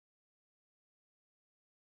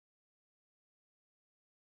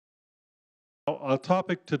our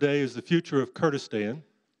topic today is the future of Kurdistan,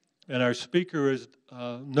 and our speaker is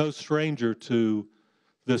no stranger to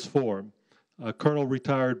this forum. Colonel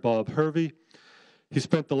retired Bob Hervey. He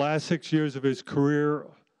spent the last 6 years of his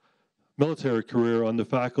military career on the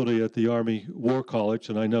faculty at the Army War College,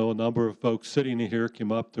 and I know a number of folks sitting here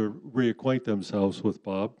came up to reacquaint themselves with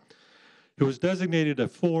Bob. He was designated a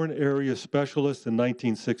Foreign Area Specialist in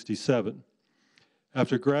 1967.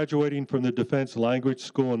 After graduating from the Defense Language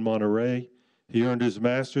School in Monterey, he earned his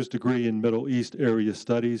master's degree in Middle East Area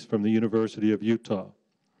Studies from the University of Utah.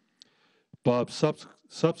 Bob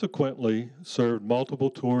subsequently served multiple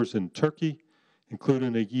tours in Turkey,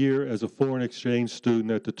 including a year as a foreign exchange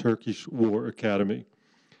student at the Turkish War Academy,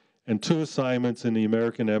 and 2 assignments in the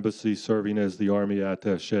American Embassy serving as the Army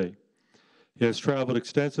attaché. He has traveled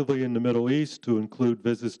extensively in the Middle East to include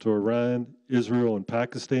visits to Iran, Israel, and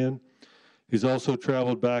Pakistan. He's also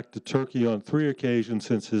traveled back to Turkey on 3 occasions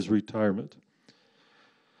since his retirement.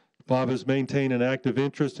 Bob has maintained an active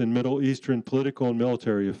interest in Middle Eastern political and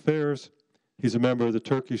military affairs. He's a member of the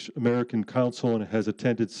Turkish American Council and has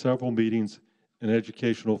attended several meetings and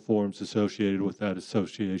educational forums associated with that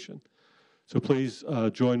association. So please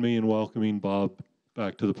join me in welcoming Bob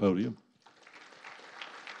back to the podium.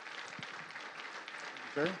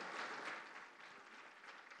 Sure.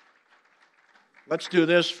 Let's do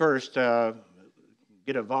this first.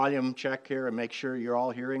 Get a volume check here and make sure you're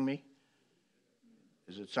all hearing me.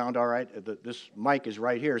 Does it sound all right? This mic is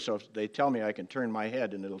right here, so if they tell me I can turn my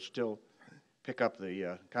head and it'll still pick up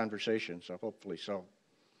the conversation, so hopefully so.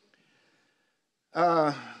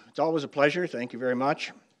 It's always a pleasure. Thank you very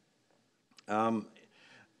much.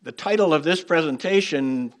 The title of this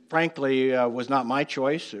presentation, frankly, was not my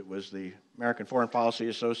choice. It was the American Foreign Policy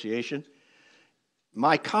Association.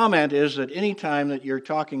 My comment is that any time that you're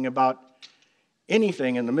talking about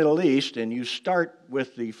anything in the Middle East and you start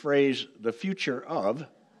with the phrase, the future of,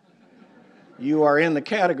 you are in the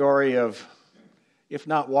category of, if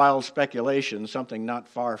not wild speculation, something not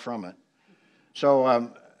far from it.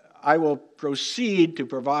 So I will proceed to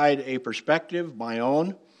provide a perspective, my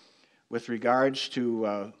own, with regards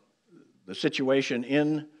to the situation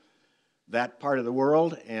in that part of the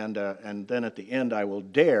world, and then at the end I will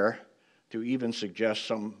dare to even suggest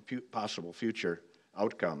some possible future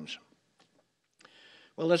outcomes.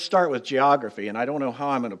 Well, let's start with geography, and I don't know how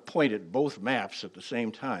I'm going to point at both maps at the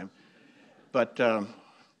same time, but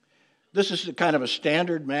this is kind of a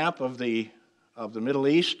standard map of the Middle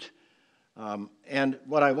East, and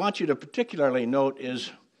what I want you to particularly note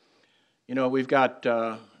is, you know, we've got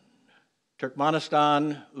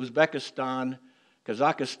Turkmenistan, Uzbekistan,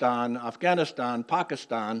 Kazakhstan, Afghanistan,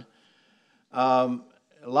 Pakistan, a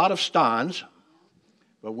lot of stans,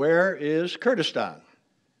 but where is Kurdistan?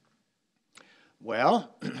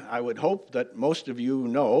 Well, I would hope that most of you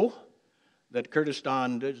know that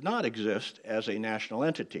Kurdistan does not exist as a national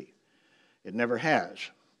entity. It never has.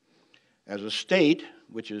 As a state,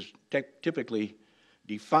 which is typically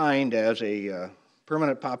defined as a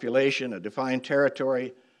permanent population, a defined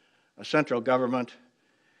territory, a central government,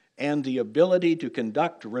 and the ability to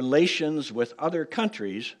conduct relations with other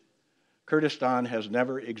countries, Kurdistan has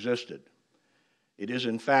never existed. It is,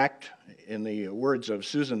 in fact, in the words of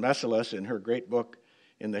Susan Meiselas in her great book,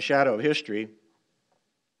 In the Shadow of History,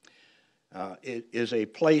 it is a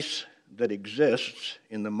place that exists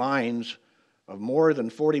in the minds of more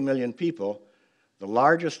than 40 million people, the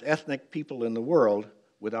largest ethnic people in the world,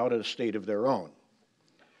 without a state of their own.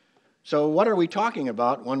 So what are we talking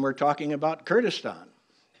about when we're talking about Kurdistan?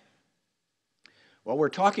 Well, we're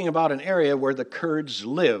talking about an area where the Kurds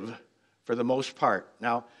live for the most part.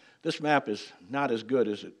 Now, this map is not as good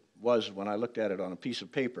as it was when I looked at it on a piece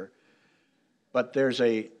of paper, but there's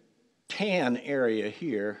a tan area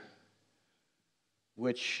here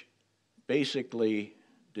which basically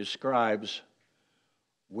describes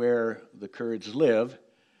where the Kurds live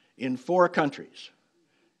in 4 countries,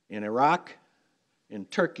 in Iraq, in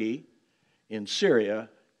Turkey, in Syria,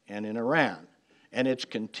 and in Iran. And it's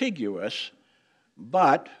contiguous,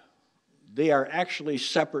 but they are actually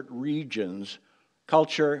separate regions.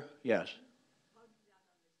 Culture, yes?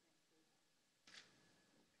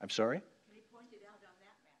 I'm sorry?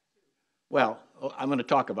 Well, I'm going to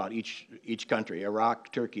talk about each country,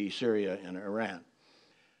 Iraq, Turkey, Syria, and Iran.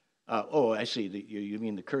 Oh, I see. You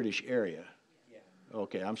mean the Kurdish area? Yeah.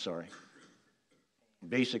 Okay, I'm sorry.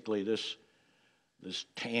 Basically, this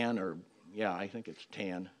tan, or yeah, I think it's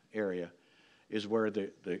tan area, is where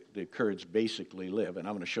the Kurds basically live. And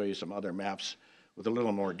I'm going to show you some other maps with a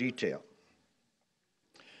little more detail.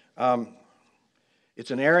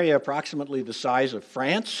 It's an area approximately the size of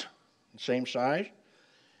France, same size,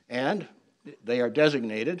 and they are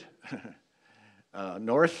designated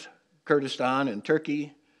North Kurdistan in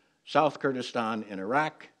Turkey, South Kurdistan in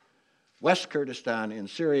Iraq, West Kurdistan in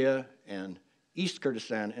Syria, and East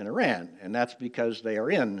Kurdistan in Iran. And that's because they are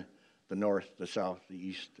in the north, the south, the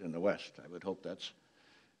east, and the west. I would hope that's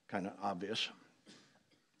kind of obvious.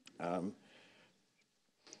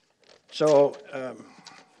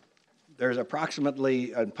 There's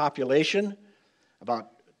approximately, in population, about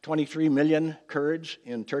 23 million Kurds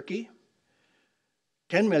in Turkey,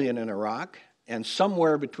 10 million in Iraq, and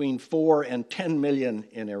somewhere between 4 and 10 million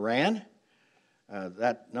in Iran.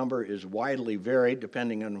 That number is widely varied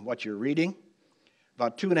depending on what you're reading.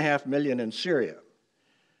 About 2.5 million in Syria.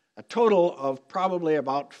 A total of probably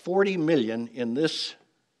about 40 million in this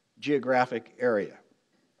geographic area.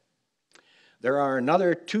 There are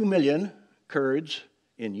another 2 million Kurds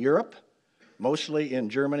in Europe, mostly in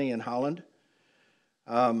Germany and Holland.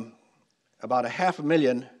 About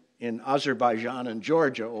 500,000 in Azerbaijan and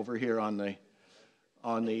Georgia over here on the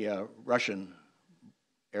Russian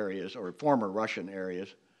areas, or former Russian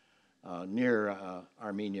areas, near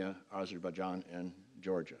Armenia, Azerbaijan, and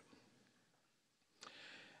Georgia.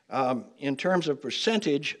 In terms of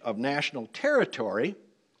percentage of national territory,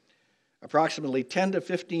 approximately 10 to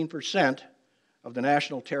 15% of the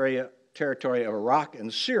national territory of Iraq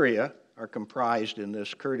and Syria are comprised in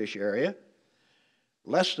this Kurdish area,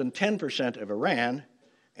 less than 10% of Iran,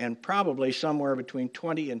 and probably somewhere between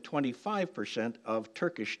 20 and 25% of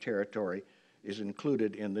Turkish territory is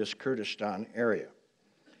included in this Kurdistan area.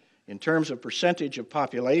 In terms of percentage of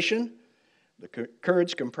population, the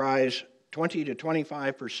Kurds comprise 20 to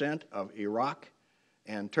 25% of Iraq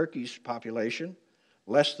and Turkey's population,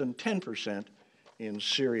 less than 10% in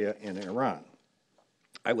Syria and Iran.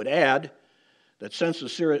 I would add that since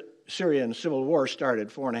the Syrian civil war started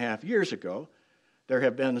 4.5 years ago, there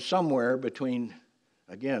have been somewhere between,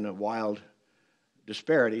 again, a wild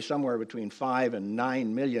disparity, somewhere between 5 and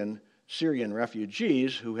 9 million Syrian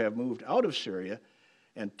refugees who have moved out of Syria,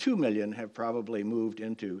 and 2 million have probably moved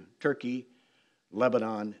into Turkey,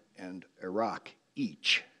 Lebanon, and Iraq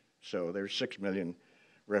each. So there's 6 million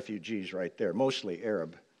refugees right there, mostly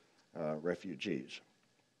Arab refugees.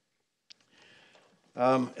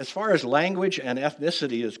 As far as language and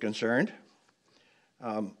ethnicity is concerned,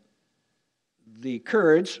 the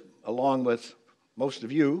Kurds, along with most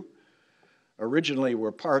of you, originally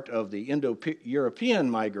were part of the Indo-European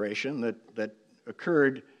migration that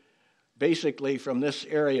occurred basically from this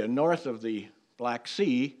area north of the Black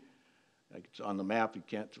Sea. It's on the map, you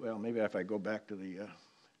can't, well, maybe if I go back to the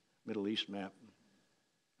Middle East map.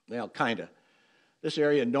 Well, kind of. This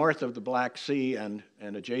area north of the Black Sea and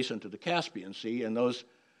adjacent to the Caspian Sea, and those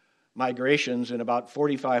migrations in about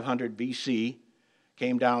 4500 BC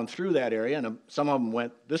came down through that area, and some of them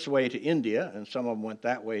went this way to India, and some of them went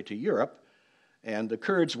that way to Europe, and the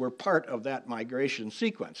Kurds were part of that migration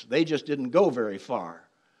sequence. They just didn't go very far.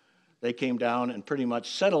 They came down and pretty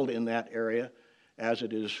much settled in that area as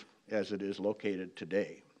it is located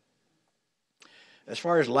today. As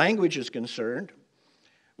far as language is concerned,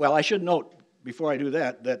 well, I should note before I do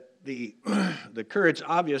that the Kurds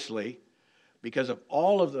obviously, because of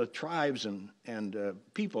all of the tribes and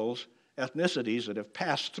peoples, ethnicities that have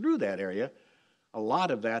passed through that area, a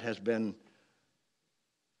lot of that has been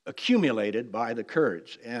accumulated by the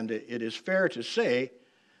Kurds. And it is fair to say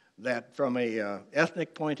that from an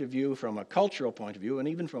ethnic point of view, from a cultural point of view, and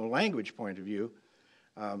even from a language point of view,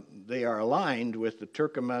 they are aligned with the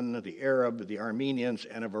Turkoman, the Arab, the Armenians,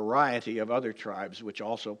 and a variety of other tribes which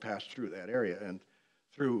also passed through that area and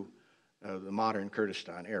through the modern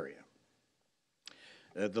Kurdistan area.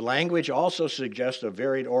 The language also suggests a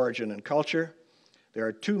varied origin and culture. There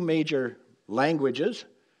are two major languages.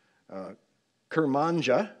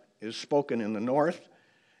 Kurmanja is spoken in the north,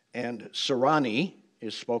 and Sorani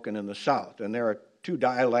is spoken in the south. And there are two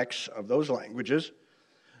dialects of those languages,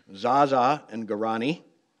 Zaza and Gorani.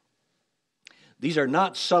 These are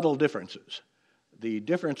not subtle differences. The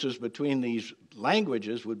differences between these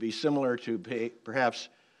languages would be similar to perhaps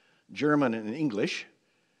German and English,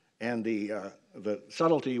 and the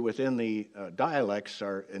subtlety within the dialects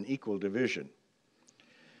are an equal division.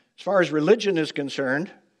 As far as religion is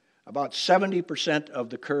concerned, about 70% of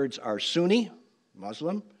the Kurds are Sunni,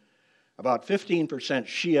 Muslim, about 15%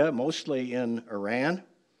 Shia, mostly in Iran,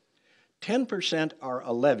 10% are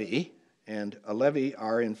Alevi, and Alevi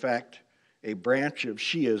are in fact a branch of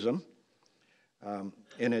Shiism,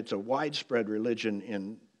 and it's a widespread religion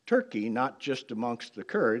in Turkey, not just amongst the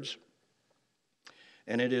Kurds,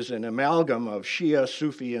 and it is an amalgam of Shia,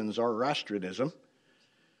 Sufi, and Zoroastrianism.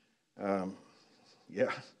 The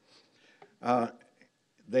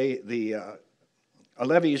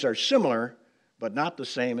Alevis are similar, but not the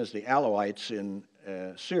same as the Alawites in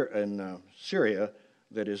Syria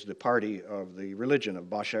that is the party of the religion of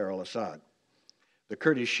Bashar al-Assad. The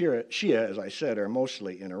Kurdish Shia, as I said, are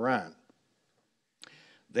mostly in Iran.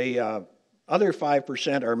 The other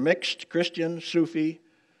 5% are mixed Christian, Sufi,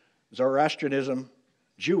 Zoroastrianism,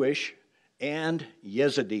 Jewish, and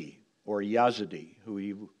Yazidi, or Yazidi, who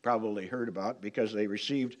you've probably heard about because they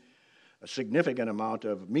received a significant amount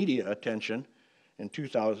of media attention in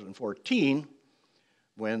 2014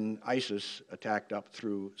 when ISIS attacked up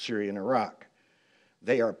through Syria and Iraq.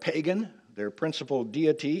 They are pagan. Their principal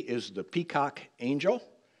deity is the peacock angel.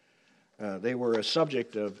 They were a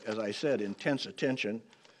subject of, as I said, intense attention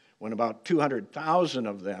when about 200,000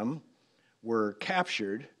 of them were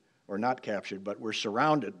captured, or not captured, but were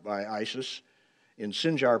surrounded by ISIS in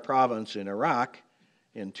Sinjar province in Iraq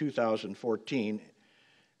in 2014.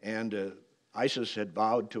 And ISIS had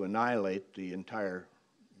vowed to annihilate the entire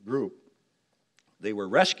group. They were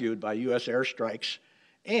rescued by U.S. airstrikes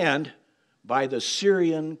and by the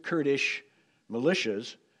Syrian Kurdish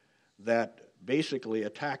militias that basically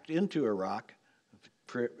attacked into Iraq,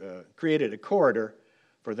 created a corridor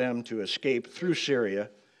for them to escape through Syria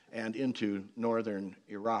and into northern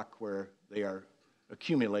Iraq, where they are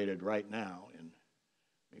accumulated right now. And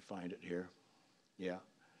let me find it here. Yeah,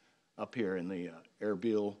 up here in the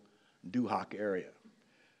Erbil, Duhok area.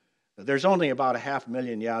 There's only about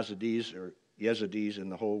 500,000 Yazidis in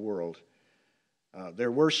the whole world.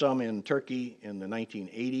 There were some in Turkey in the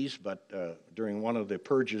 1980s, but during one of the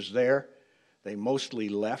purges there, they mostly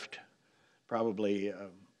left, probably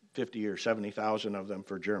 50 or 70,000 of them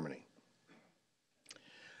for Germany.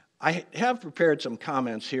 I have prepared some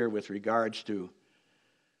comments here with regards to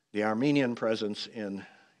the Armenian presence in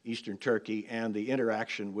eastern Turkey and the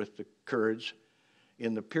interaction with the Kurds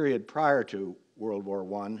in the period prior to World War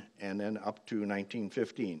I and then up to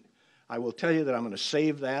 1915. I will tell you that I'm going to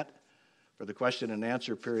save that for the question and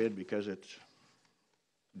answer period because it's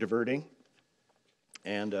diverting.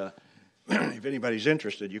 And if anybody's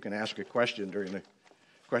interested, you can ask a question during the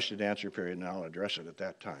question and answer period, and I'll address it at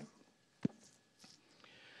that time.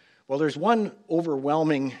 Well, there's one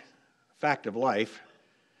overwhelming fact of life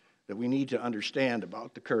that we need to understand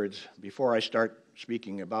about the Kurds before I start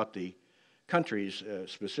speaking about the countries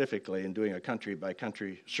specifically and doing a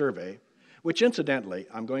country-by-country survey, which incidentally,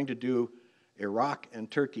 I'm going to do Iraq and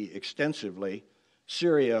Turkey extensively,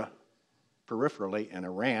 Syria peripherally, and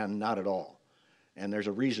Iran not at all. And there's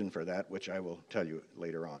a reason for that, which I will tell you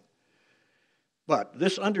later on. But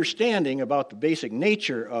this understanding about the basic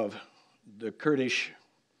nature of the Kurdish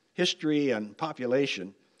history and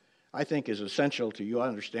population, I think, is essential to you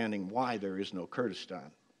understanding why there is no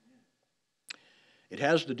Kurdistan. It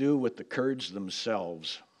has to do with the Kurds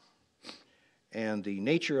themselves and the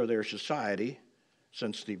nature of their society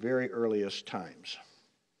since the very earliest times.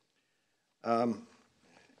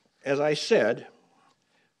 As I said,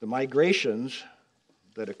 the migrations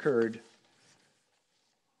that occurred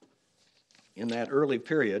in that early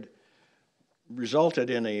period resulted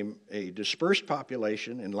in a dispersed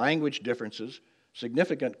population, in language differences,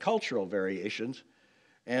 significant cultural variations,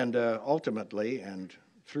 and ultimately, and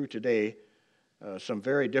through today, some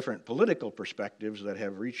very different political perspectives that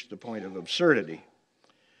have reached the point of absurdity.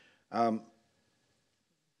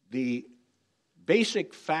 The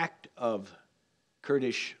basic fact of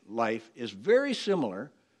Kurdish life is very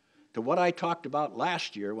similar to what I talked about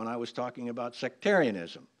last year when I was talking about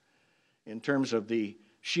sectarianism in terms of the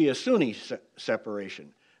Shia-Sunni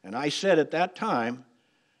separation. And I said at that time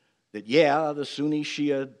that, yeah, the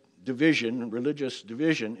Sunni-Shia division, religious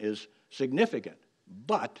division, is significant,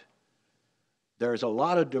 but there's a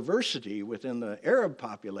lot of diversity within the Arab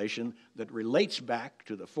population that relates back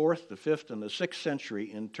to the 4th, the 5th, and the 6th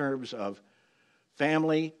century in terms of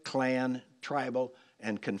family, clan, tribal,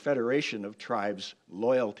 and confederation of tribes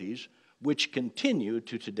loyalties, which continue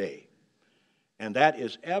to today. And that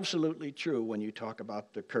is absolutely true when you talk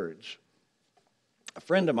about the Kurds. A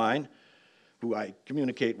friend of mine, who I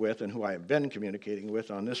communicate with and who I have been communicating with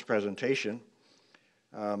on this presentation,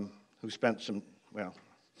 who spent some, well,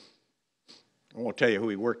 I won't tell you who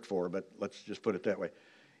he worked for, but let's just put it that way.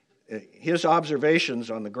 His observations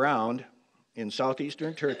on the ground in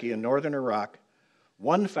southeastern Turkey and northern Iraq,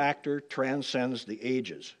 one factor transcends the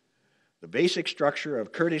ages. The basic structure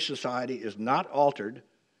of Kurdish society is not altered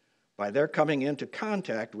by their coming into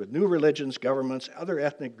contact with new religions, governments, other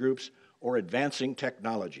ethnic groups, or advancing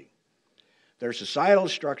technology. Their societal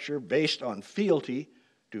structure, based on fealty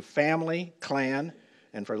to family, clan,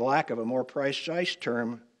 and for the lack of a more precise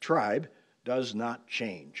term, tribe, does not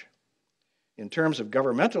change. In terms of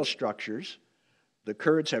governmental structures, the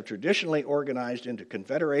Kurds have traditionally organized into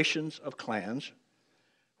confederations of clans,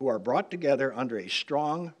 who are brought together under a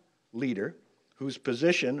strong leader whose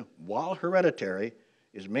position, while hereditary,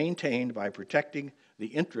 is maintained by protecting the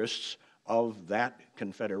interests of that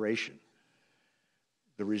confederation.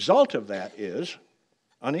 The result of that is,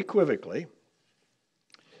 unequivocally,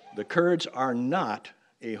 the Kurds are not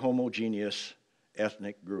a homogeneous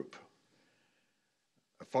ethnic group.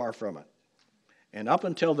 Far from it. And up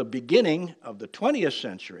until the beginning of the 20th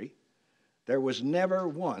century, there was never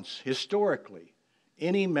once, historically,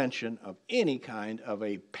 any mention of any kind of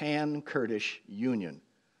a pan-Kurdish union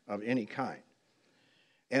of any kind.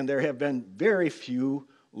 And there have been very few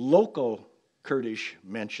local Kurdish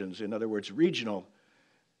mentions, in other words, regional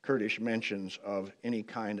Kurdish mentions of any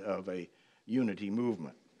kind of a unity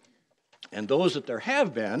movement. And those that there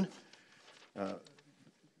have been,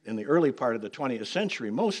 in the early part of the 20th century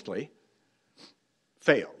mostly,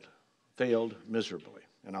 failed miserably.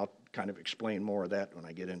 And I'll kind of explain more of that when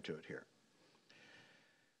I get into it here.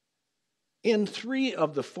 In 3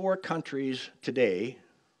 of the 4 countries today,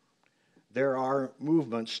 there are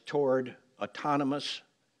movements toward autonomous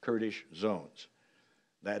Kurdish zones.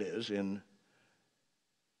 That is, in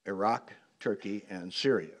Iraq, Turkey, and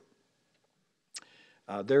Syria.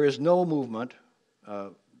 There is no movement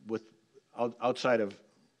outside of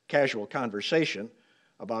casual conversation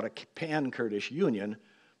about a pan-Kurdish union,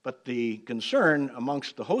 but the concern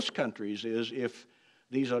amongst the host countries is if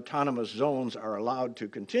these autonomous zones are allowed to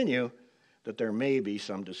continue, that there may be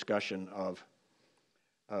some discussion of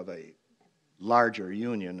a larger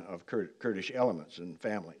union of Kurdish elements and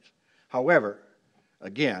families. However,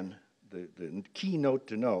 again, the key note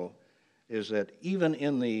to know is that even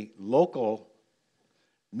in the local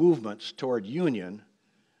movements toward union,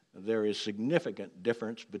 there is significant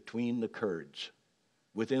difference between the Kurds,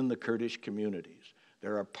 within the Kurdish communities.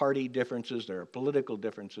 There are party differences, there are political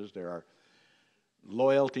differences, there are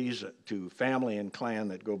loyalties to family and clan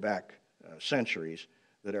that go back centuries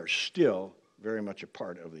that are still very much a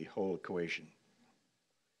part of the whole equation.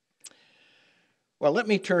 Well, let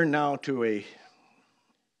me turn now to a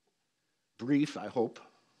brief, I hope,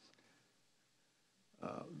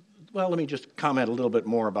 let me just comment a little bit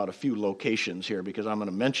more about a few locations here because I'm going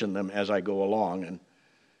to mention them as I go along, and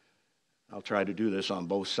I'll try to do this on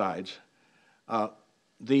both sides. Got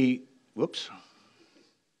to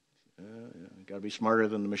be smarter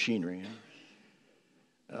than the machinery.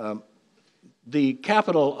 The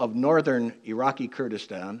capital of northern Iraqi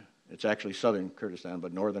Kurdistan, it's actually southern Kurdistan,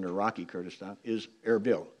 but northern Iraqi Kurdistan, is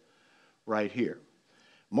Erbil, right here.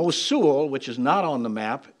 Mosul, which is not on the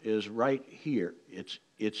map, is right here. It's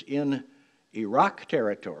in Iraq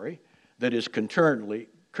territory that is currently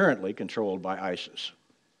controlled by ISIS.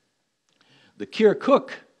 The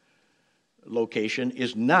Kirkuk location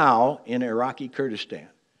is now in Iraqi Kurdistan.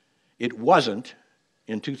 It wasn't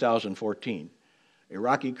in 2014.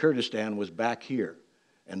 Iraqi Kurdistan was back here,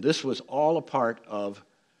 and this was all a part of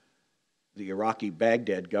the Iraqi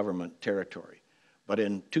Baghdad government territory. But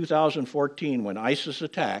in 2014, when ISIS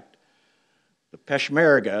attacked, the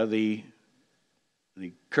Peshmerga, the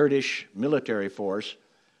Kurdish military force,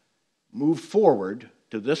 moved forward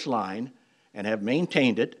to this line and have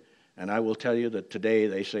maintained it. And I will tell you that today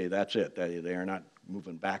they say that's it. They are not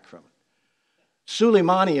moving back from it.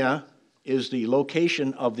 Suleimania is the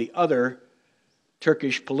location of the other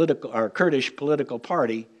Kurdish political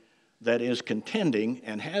party that is contending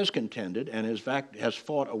and has contended and in fact has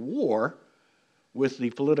fought a war with the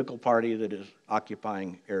political party that is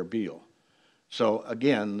occupying Erbil. So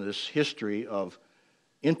again, this history of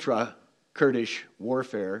intra-Kurdish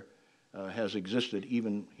warfare has existed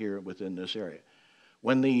even here within this area.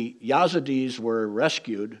 When the Yazidis were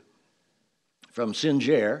rescued from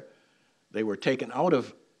Sinjar, they were taken out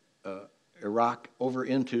of Iraq over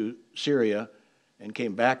into Syria and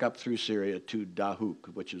came back up through Syria to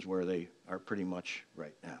Dahuk, which is where they are pretty much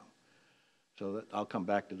right now. So I'll come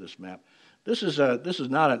back to this map. This is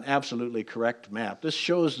not an absolutely correct map. This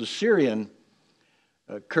shows the Syrian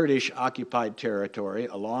Kurdish occupied territory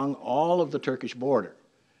along all of the Turkish border.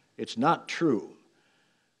 It's not true.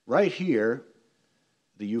 Right here,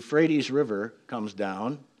 the Euphrates River comes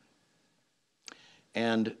down,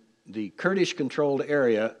 and the Kurdish-controlled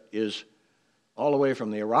area is all the way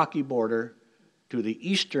from the Iraqi border to the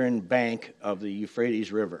eastern bank of the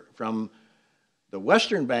Euphrates River. From the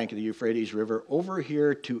western bank of the Euphrates River over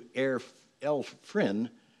here to El Frin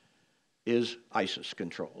is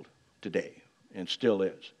ISIS-controlled today, and still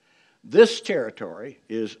is. This territory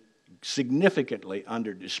is significantly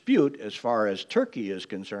under dispute as far as Turkey is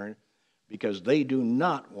concerned because they do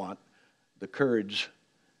not want the Kurds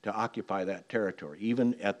to occupy that territory,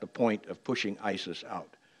 even at the point of pushing ISIS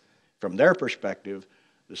out. From their perspective,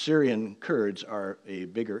 the Syrian Kurds are a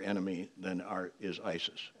bigger enemy than is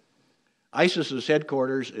ISIS. ISIS's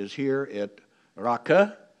headquarters is here at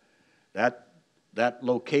Raqqa. That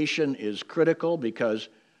location is critical because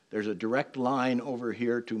there's a direct line over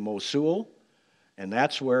here to Mosul, and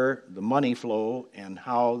that's where the money flow and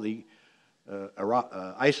how the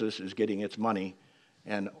ISIS is getting its money,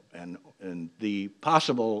 and the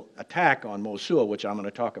possible attack on Mosul, which I'm going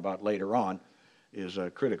to talk about later on, is a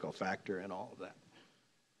critical factor in all of that.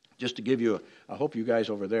 Just to give you, I hope you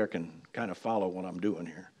guys over there can kind of follow what I'm doing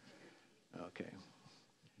here. Okay.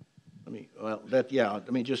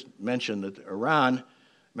 Let me just mention that Iran,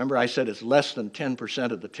 remember I said it's less than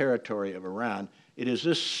 10% of the territory of Iran. It is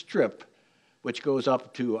this strip which goes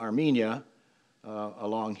up to Armenia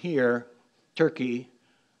along here, Turkey,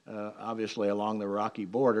 obviously along the Iraqi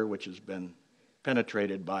border, which has been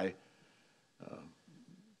penetrated by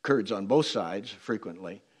Kurds on both sides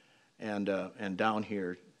frequently, and down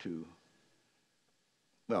here to,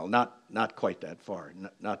 well, not quite that far,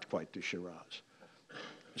 not quite to Shiraz.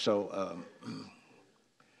 So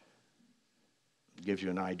gives you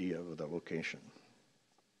an idea of the location.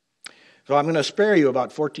 So I'm going to spare you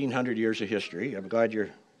about 1,400 years of history. I'm glad you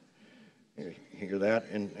hear that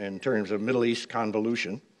in terms of Middle East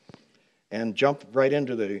convolution, and jump right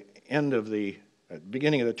into the end of the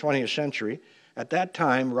beginning of the 20th century. At that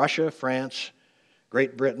time, Russia, France,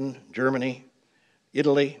 Great Britain, Germany,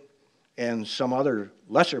 Italy, and some other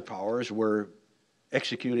lesser powers were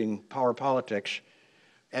executing power politics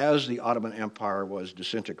as the Ottoman Empire was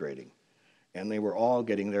disintegrating, and they were all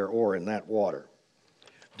getting their oar in that water.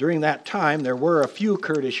 During that time, there were a few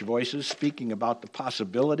Kurdish voices speaking about the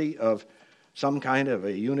possibility of some kind of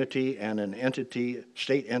a unity and an entity,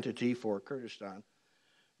 state entity for Kurdistan,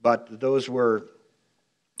 but those were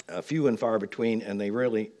few and far between, and they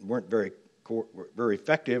really weren't very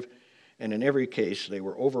effective, and in every case, they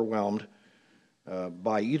were overwhelmed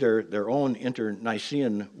by either their own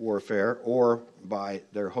inter-Nicene warfare or by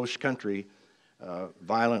their host country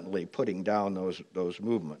violently putting down those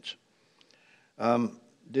movements.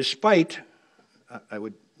 Despite, I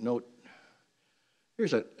would note,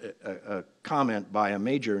 here's a comment by a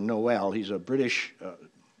Major Noel. He's a British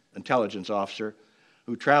intelligence officer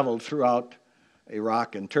who traveled throughout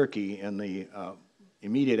Iraq and Turkey in the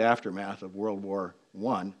immediate aftermath of World War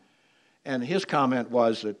I. And his comment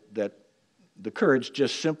was that the Kurds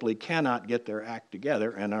just simply cannot get their act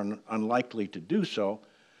together and are unlikely to do so,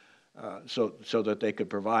 so that they could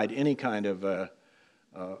provide any kind of a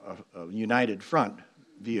united front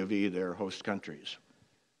vis-a-vis their host countries.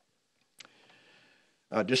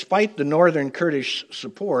 Despite the northern Kurdish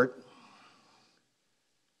support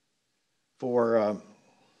for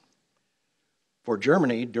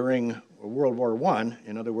Germany during World War I,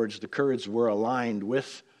 in other words, the Kurds were aligned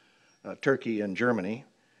with Turkey and Germany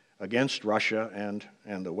against Russia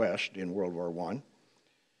and the West in World War I.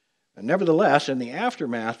 And nevertheless, in the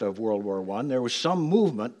aftermath of World War I, there was some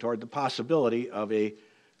movement toward the possibility of a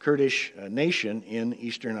Kurdish nation in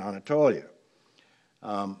eastern Anatolia.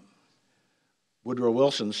 Woodrow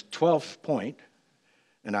Wilson's 12th point,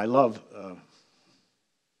 and I love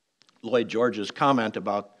Lloyd George's comment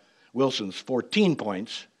about Wilson's 14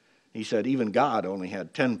 points. He said even God only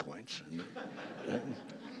had 10 points.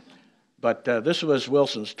 But this was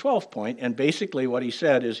Wilson's 12th point, and basically what he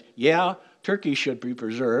said is, yeah, Turkey should be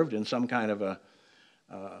preserved in some kind of a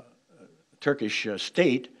Turkish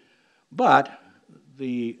state, but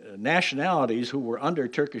the nationalities who were under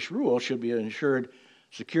Turkish rule should be ensured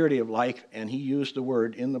security of life, and he used the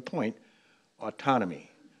word in the point, autonomy,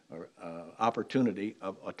 or opportunity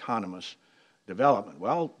of autonomous development.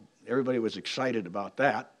 Well, everybody was excited about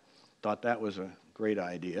that, thought that was a great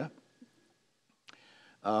idea.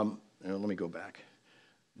 Let me go back.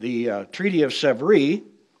 The Treaty of Sèvres,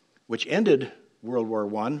 which ended World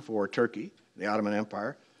War I for Turkey, the Ottoman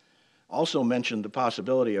Empire, also mentioned the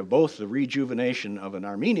possibility of both the rejuvenation of an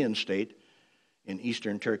Armenian state in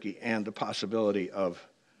eastern Turkey and the possibility of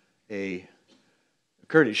a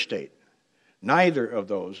Kurdish state. Neither of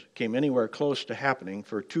those came anywhere close to happening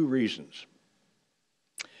for two reasons.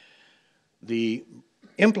 The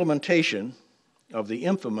implementation of the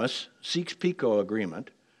infamous Sykes-Picot Agreement,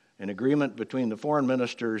 an agreement between the foreign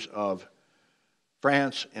ministers of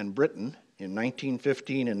France and Britain in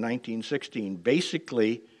 1915 and 1916,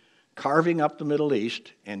 basically carving up the Middle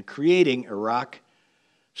East and creating Iraq,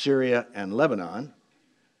 Syria, and Lebanon,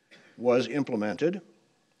 was implemented,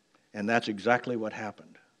 and that's exactly what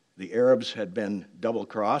happened. The Arabs had been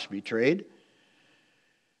double-crossed, betrayed,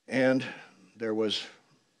 and there was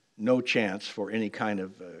no chance for any kind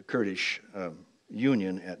of Kurdish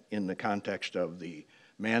union in the context of the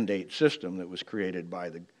mandate system that was created by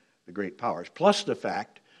the great powers. Plus the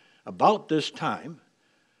fact, about this time,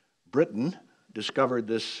 Britain discovered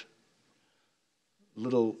this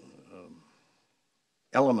little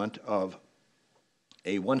element of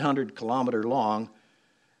a 100-kilometer long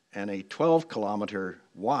and a 12-kilometer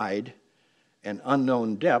wide and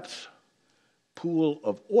unknown depth pool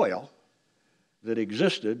of oil that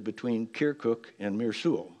existed between Kirkuk and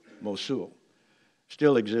Mosul.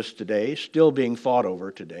 Still exists today, still being fought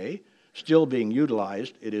over today, still being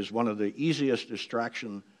utilized. It is one of the easiest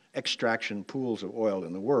extraction pools of oil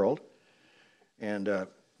in the world. And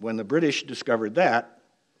when the British discovered that,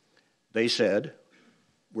 they said,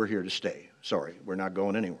 we're here to stay. Sorry, we're not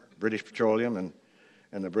going anywhere. British Petroleum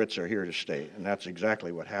and the Brits are here to stay, and that's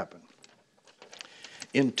exactly what happened.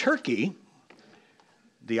 In Turkey,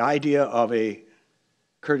 the idea of a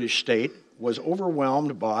Kurdish state was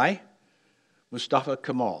overwhelmed by Mustafa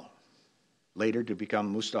Kemal, later to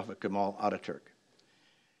become Mustafa Kemal Ataturk.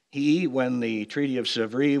 He, when the Treaty of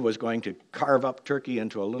Sevres was going to carve up Turkey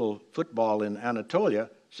into a little football in Anatolia,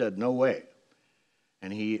 said no way.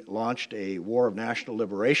 And he launched a war of national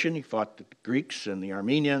liberation. He fought the Greeks and the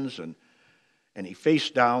Armenians, and he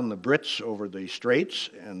faced down the Brits over the Straits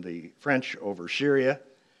and the French over Syria.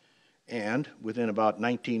 And within about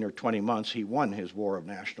 19 or 20 months, he won his war of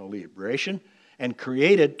national liberation and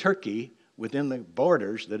created Turkey within the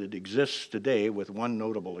borders that it exists today, with one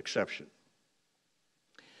notable exception.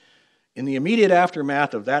 In the immediate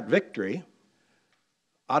aftermath of that victory,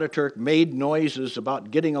 Ataturk made noises about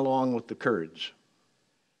getting along with the Kurds.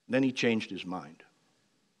 Then he changed his mind.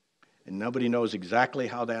 And nobody knows exactly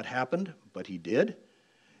how that happened, but he did.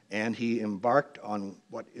 And he embarked on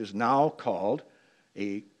what is now called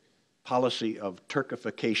a policy of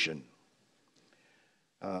Turkification.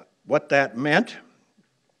 What that meant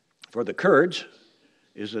for the Kurds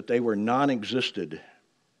is that they were non-existent.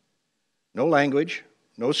 No language,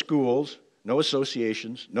 no schools, no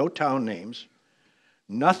associations, no town names,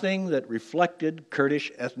 nothing that reflected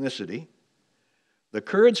Kurdish ethnicity. The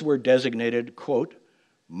Kurds were designated, quote,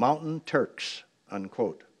 mountain Turks,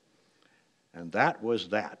 unquote. And that was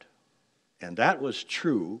that. And that was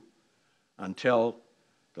true until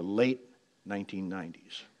the late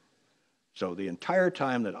 1990s. So the entire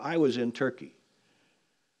time that I was in Turkey,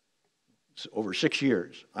 over 6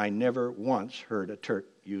 years, I never once heard a Turk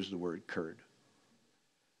use the word Kurd.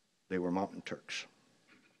 They were mountain Turks.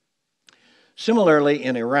 Similarly,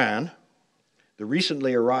 in Iran, the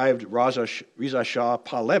recently arrived Reza Shah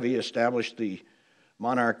Pahlavi established the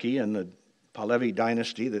monarchy and the Pahlavi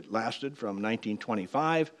dynasty that lasted from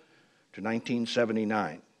 1925 to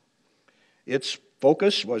 1979. Its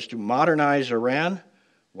focus was to modernize Iran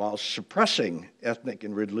while suppressing ethnic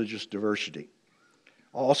and religious diversity.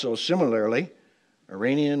 Also, similarly,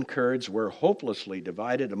 Iranian Kurds were hopelessly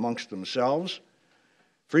divided amongst themselves,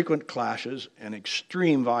 frequent clashes, and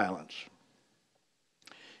extreme violence.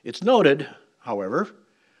 It's noted, however,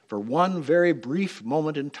 for one very brief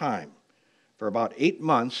moment in time, for about 8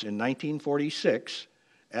 months in 1946,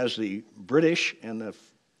 as the British and the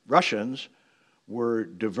Russians were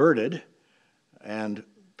diverted and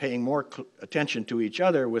paying more attention to each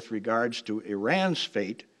other with regards to Iran's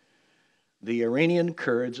fate, the Iranian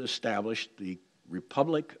Kurds established the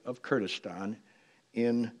Republic of Kurdistan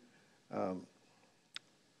in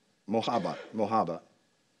Mohabba.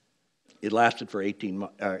 It lasted for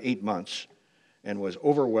 8 months and was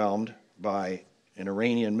overwhelmed by an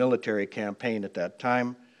Iranian military campaign at that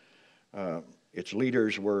time. Its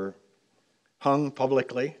leaders were hung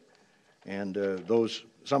publicly, and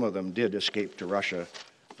some of them did escape to Russia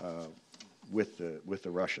with the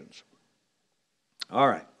Russians. All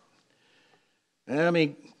right. Let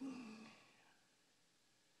me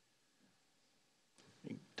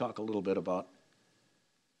talk a little bit about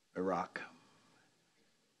Iraq.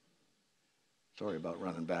 Sorry about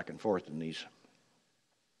running back and forth in these.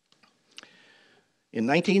 In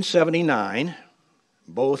 1979,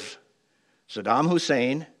 both Saddam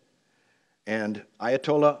Hussein and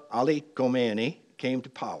Ayatollah Ali Khomeini came to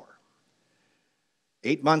power.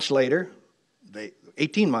 18 months later,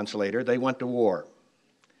 they went to war.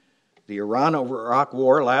 The Iran-Iraq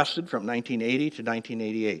War lasted from 1980 to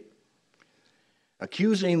 1988.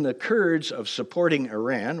 Accusing the Kurds of supporting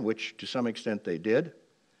Iran, which to some extent they did,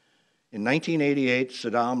 in 1988,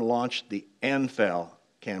 Saddam launched the Anfal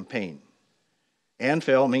campaign.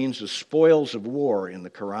 Anfal means the spoils of war in the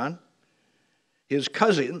Quran. His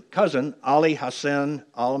cousin Ali Hassan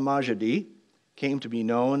al-Majidi, came to be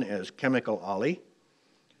known as Chemical Ali,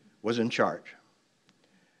 was in charge.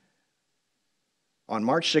 On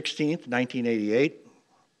March 16, 1988,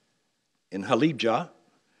 in Halabja,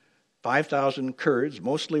 5,000 Kurds,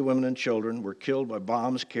 mostly women and children, were killed by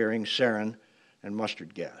bombs carrying sarin and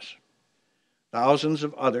mustard gas. Thousands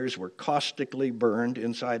of others were caustically burned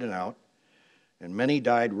inside and out, and many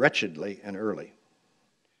died wretchedly and early.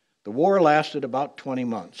 The war lasted about 20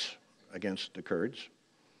 months against the Kurds.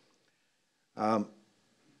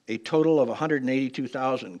 A total of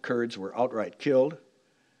 182,000 Kurds were outright killed.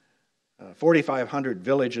 4,500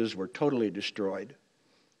 villages were totally destroyed.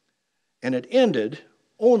 And it ended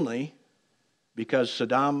only because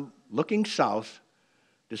Saddam, looking south,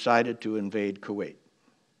 decided to invade Kuwait.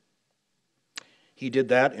 He did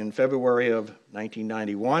that in February of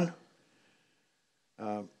 1991,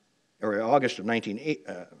 or August of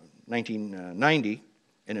 1990,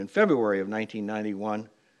 and in February of 1991,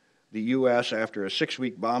 the U.S., after a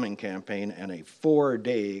 6-week bombing campaign and a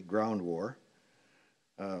 4-day ground war,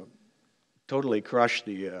 totally crushed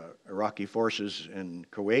the Iraqi forces in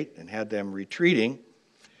Kuwait and had them retreating.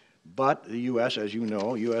 But the U.S., as you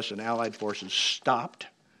know, U.S. and allied forces stopped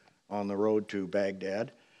on the road to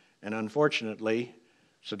Baghdad. And unfortunately,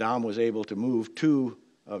 Saddam was able to move 2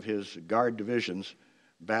 of his guard divisions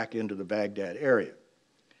back into the Baghdad area.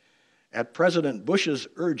 At President Bush's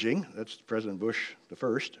urging, that's President Bush the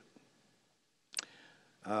first,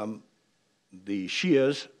 the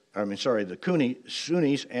Sunnis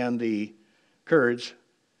and the Kurds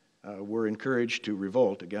were encouraged to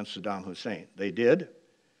revolt against Saddam Hussein. They did,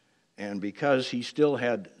 and because he still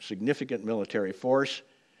had significant military force,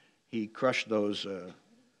 he crushed those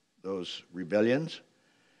rebellions,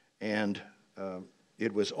 and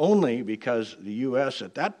it was only because the U.S.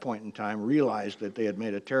 at that point in time realized that they had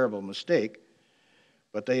made a terrible mistake,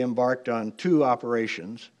 but they embarked on 2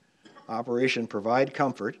 operations. Operation Provide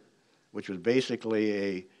Comfort, which was basically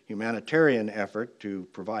a humanitarian effort to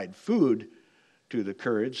provide food to the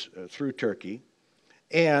Kurds through Turkey,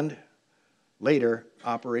 and later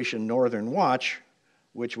Operation Northern Watch,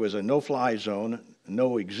 which was a no-fly zone,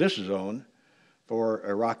 no-exist zone for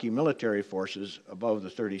Iraqi military forces above the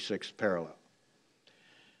 36th parallel.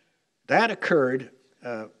 That occurred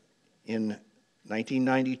in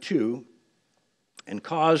 1992 and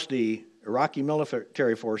caused the Iraqi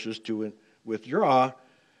military forces to withdraw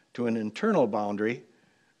to an internal boundary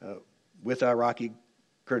with Iraqi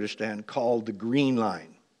Kurdistan called the Green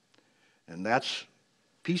Line. And that's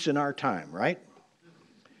peace in our time, right?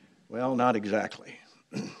 Well, not exactly.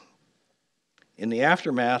 In the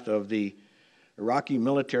aftermath of the Iraqi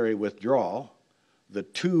military withdrawal, the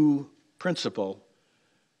 2 principal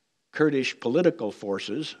Kurdish political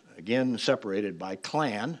forces, again separated by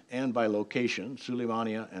clan and by location,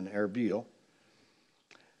 Suleimania and Erbil,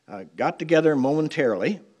 got together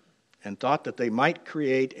momentarily and thought that they might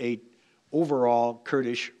create an overall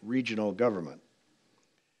Kurdish regional government.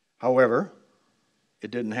 However, it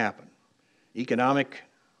didn't happen. Economic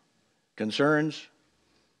concerns,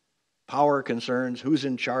 power concerns, who's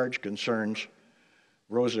in charge concerns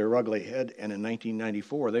rose their ugly head, and in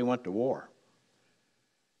 1994 they went to war.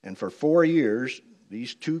 And for 4 years,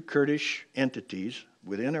 these 2 Kurdish entities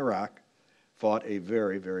within Iraq fought a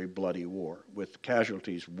very, very bloody war with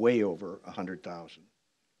casualties way over 100,000.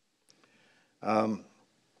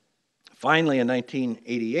 Finally, in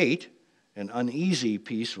 1988, an uneasy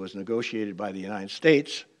peace was negotiated by the United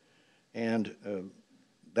States, and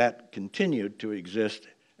that continued to exist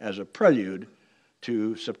as a prelude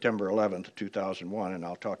to September 11th, 2001, and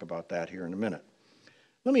I'll talk about that here in a minute.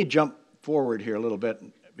 Let me jump forward here a little bit,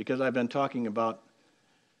 because I've been talking about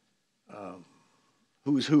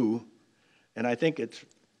who's who, and I think it's,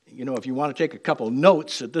 if you want to take a couple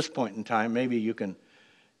notes at this point in time, maybe you can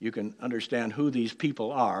understand who these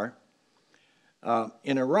people are.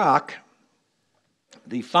 In Iraq,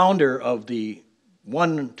 the founder of the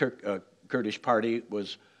one Kurdish party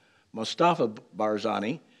was Mustafa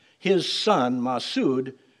Barzani. His son,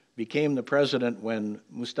 Massoud, became the president when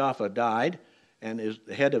Mustafa died and is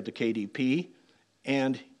the head of the KDP,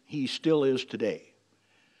 and he still is today.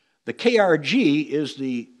 The KRG is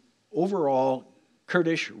the overall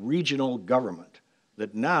Kurdish regional government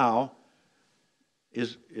that now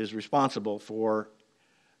is responsible for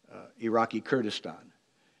Iraqi Kurdistan.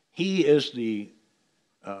 He is the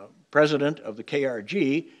president of the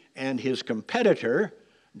KRG, and his competitor,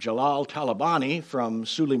 Jalal Talabani from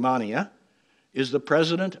Suleimania, is the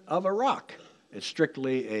president of Iraq. It's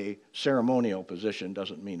strictly a ceremonial position,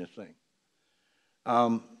 doesn't mean a thing.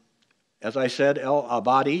 As I said,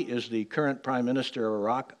 al-Abadi is the current prime minister of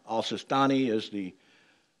Iraq. Al-Sistani is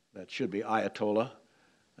that should be Ayatollah.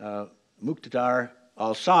 Muqtada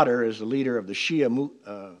al-Sadr is the leader of the Shia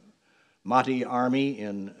Mahdi army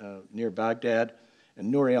near Baghdad.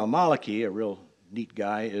 And Nouri al-Maliki, a real neat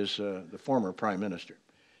guy, is the former prime minister.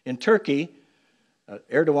 In Turkey,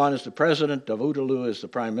 Erdogan is the president, Davutoglu is the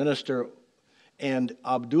prime minister, and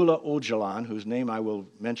Abdullah Öcalan, whose name I will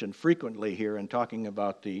mention frequently here in talking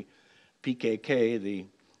about the PKK, the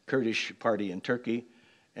Kurdish party in Turkey,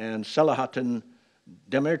 and Selahattin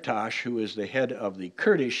Demirtas, who is the head of the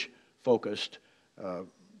Kurdish-focused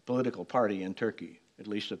political party in Turkey, at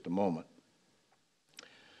least at the moment.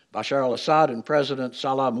 Bashar al-Assad and President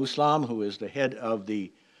Salah Muslam, who is the head of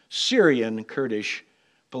the Syrian Kurdish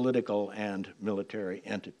political and military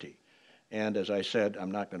entity. And as I said,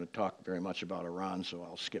 I'm not going to talk very much about Iran, so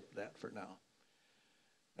I'll skip that for now.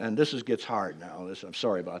 And this gets hard now. I'm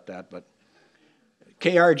sorry about that, but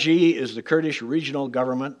KRG is the Kurdish regional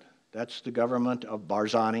government. That's the government of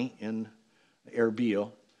Barzani in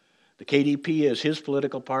Erbil. The KDP is his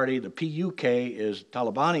political party. The PUK is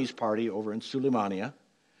Talabani's party over in Suleimania.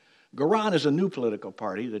 Garan is a new political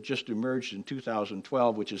party that just emerged in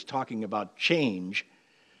 2012, which is talking about change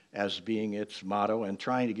as being its motto and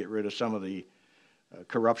trying to get rid of some of the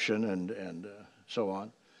corruption and so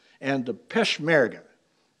on. And the Peshmerga,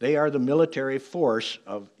 they are the military force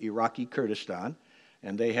of Iraqi Kurdistan,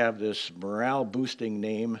 and they have this morale-boosting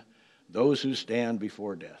name, Those Who Stand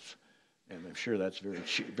Before Death. And I'm sure that's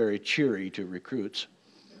very cheery to recruits.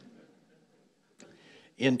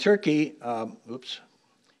 In Turkey,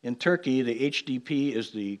 in Turkey, the HDP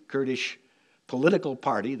is the Kurdish political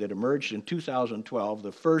party that emerged in 2012,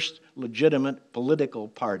 the first legitimate political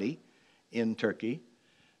party in Turkey.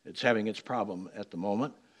 It's having its problem at the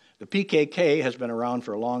moment. The PKK has been around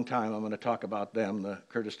for a long time. I'm going to talk about them, the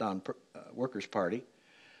Kurdistan Workers' Party.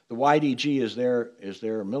 The YDG is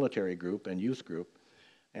their military group and youth group,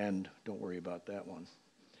 and don't worry about that one.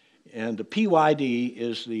 And the PYD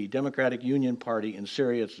is the Democratic Union Party in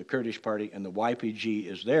Syria. It's the Kurdish party, and the YPG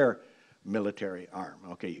is their military arm.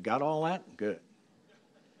 Okay, you got all that? Good.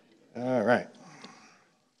 All right.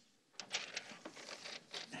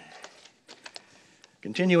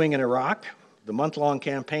 Continuing in Iraq, the month-long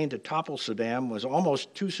campaign to topple Saddam was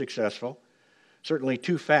almost too successful, certainly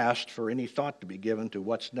too fast for any thought to be given to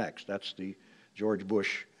what's next. That's the George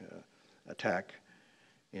Bush attack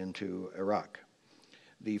into Iraq.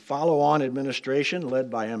 The follow-on administration,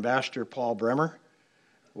 led by Ambassador Paul Bremer,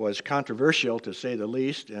 was controversial to say the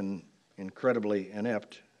least and incredibly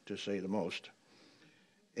inept to say the most.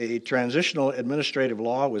 A transitional administrative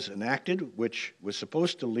law was enacted, which was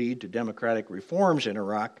supposed to lead to democratic reforms in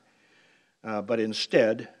Iraq, but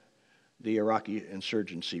instead, the Iraqi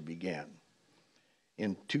insurgency began.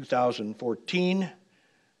 In 2014,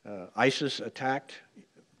 ISIS attacked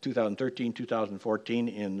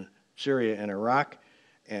 2013-2014 in Syria and Iraq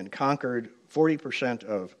and conquered 40%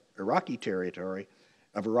 of Iraqi territory,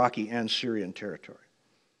 of Iraqi and Syrian territory.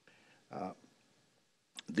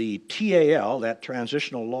 The TAL, that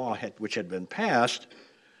transitional law which had been passed,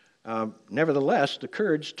 nevertheless, the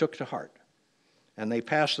Kurds took to heart. And they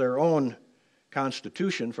passed their own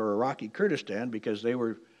constitution for Iraqi Kurdistan because they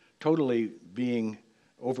were totally being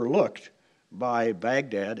overlooked by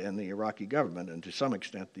Baghdad and the Iraqi government, and to some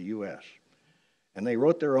extent the U.S. And they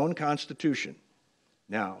wrote their own constitution.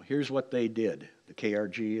 Now, here's what they did, the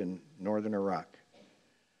KRG in northern Iraq.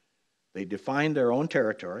 They defined their own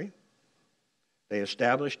territory. They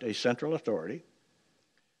established a central authority.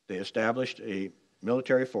 They established a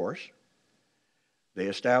military force. They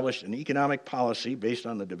established an economic policy based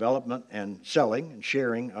on the development and selling and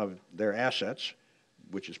sharing of their assets,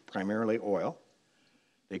 which is primarily oil.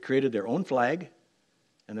 They created their own flag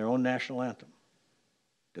and their own national anthem.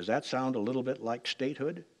 Does that sound a little bit like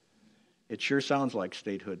statehood? It sure sounds like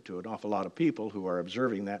statehood to an awful lot of people who are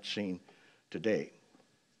observing that scene today.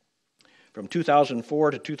 From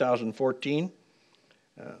 2004 to 2014,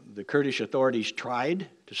 the Kurdish authorities tried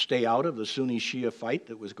to stay out of the Sunni-Shia fight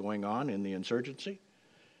that was going on in the insurgency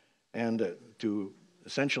and to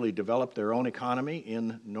essentially develop their own economy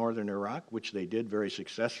in northern Iraq, which they did very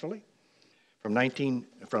successfully. From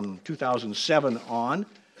 2007 on,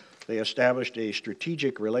 they established a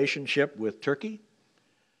strategic relationship with Turkey.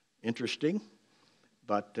 Interesting,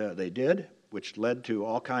 but they did, which led to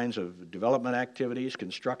all kinds of development activities,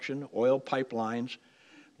 construction, oil pipelines,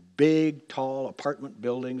 big, tall apartment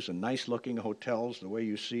buildings and nice-looking hotels, the way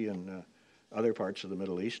you see in other parts of the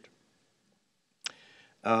Middle East.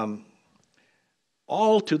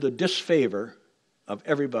 All to the disfavor of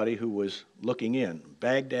everybody who was looking in.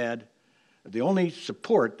 Baghdad, the only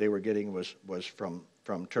support they were getting was from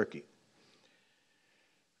Turkey.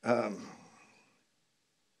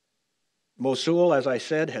 Mosul, as I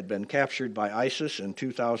said, had been captured by ISIS in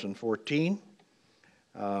 2014.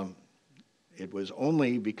 It was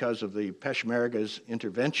only because of the Peshmerga's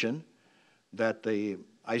intervention that the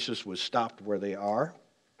ISIS was stopped where they are.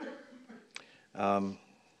 Nouri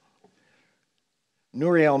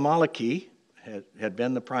al-Maliki had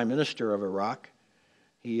been the prime minister of Iraq.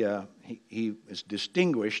 He was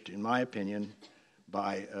distinguished, in my opinion,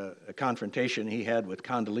 by a confrontation he had with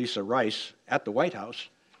Condoleezza Rice at the White House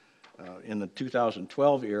in the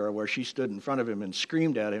 2012 era, where she stood in front of him and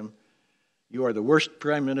screamed at him, "You are the worst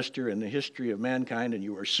prime minister in the history of mankind, and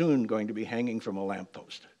you are soon going to be hanging from a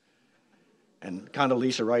lamppost." And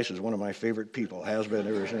Condoleezza Rice is one of my favorite people, has been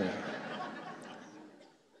ever since.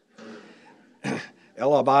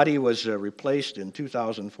 El-Abadi was replaced in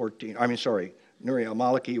 2014. Nouri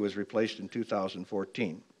al-Maliki was replaced in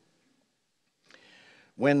 2014.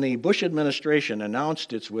 When the Bush administration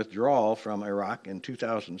announced its withdrawal from Iraq in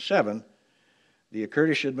 2007, the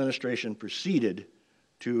Kurdish administration proceeded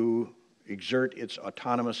to exert its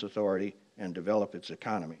autonomous authority and develop its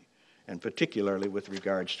economy, and particularly with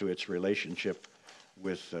regards to its relationship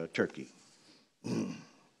with Turkey.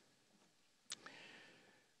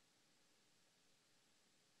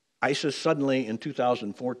 ISIS suddenly, in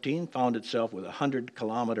 2014, found itself with a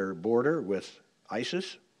 100-kilometer border with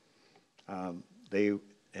ISIS. There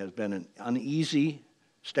has been an uneasy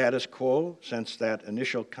status quo since that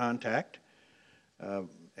initial contact.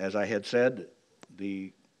 As I had said,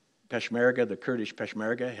 the Peshmerga, the Kurdish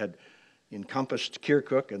Peshmerga, had encompassed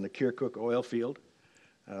Kirkuk and the Kirkuk oil field.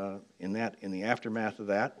 In the aftermath of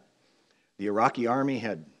that, the Iraqi army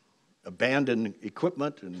had abandoned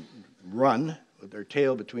equipment and run with their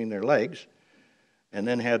tail between their legs, and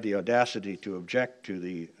then had the audacity to object to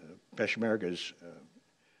the Peshmerga's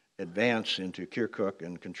advance into Kirkuk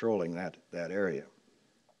and controlling that area.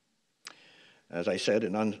 As I said,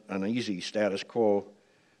 an uneasy status quo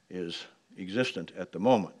is existent at the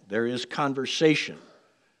moment. There is conversation,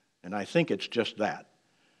 and I think it's just that,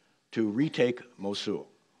 to retake Mosul.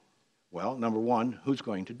 Well, number one, who's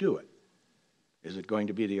going to do it? Is it going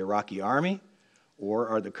to be the Iraqi army, or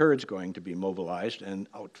are the Kurds going to be mobilized and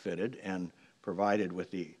outfitted and provided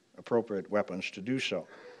with the appropriate weapons to do so?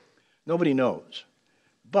 Nobody knows.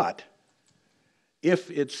 But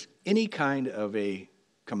if it's any kind of a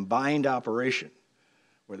combined operation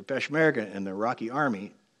where the Peshmerga and the Iraqi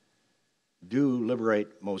army do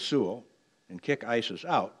liberate Mosul and kick ISIS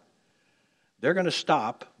out, they're going to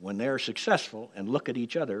stop when they're successful and look at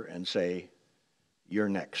each other and say, "You're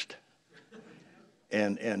next."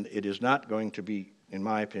 And it is not going to be, in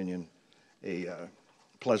my opinion, a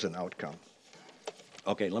pleasant outcome.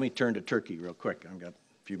 Okay, let me turn to Turkey real quick. I've got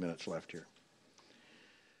a few minutes left here.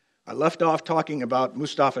 I left off talking about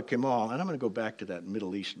Mustafa Kemal, and I'm going to go back to that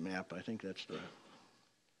Middle East map. I think that's the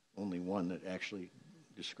only one that actually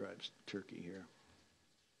describes Turkey here.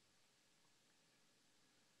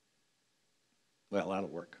 Well, that'll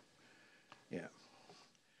work. Yeah.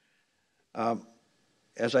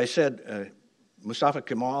 As I said, Mustafa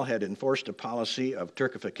Kemal had enforced a policy of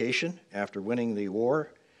Turkification after winning the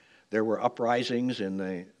war. There were uprisings in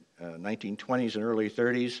the 1920s and early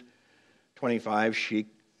 30s. 25, Sheikh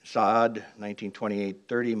Saad,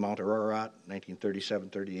 1928-30, Mount Ararat,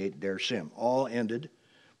 1937-38, Dersim. All ended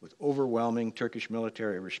with overwhelming Turkish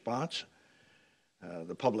military response.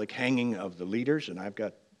 The public hanging of the leaders, and I've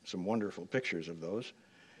got some wonderful pictures of those,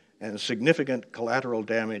 and significant collateral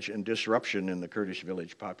damage and disruption in the Kurdish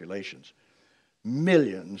village populations.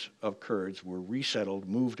 Millions of Kurds were resettled,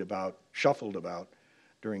 moved about, shuffled about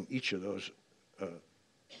during each of those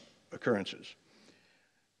occurrences.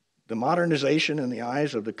 The modernization in the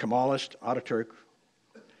eyes of the Kemalist Ataturk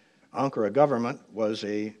Ankara government was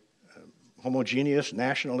a homogeneous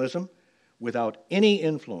nationalism without any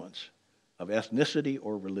influence of ethnicity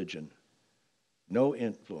or religion. No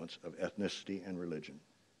influence of ethnicity and religion.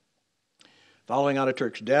 Following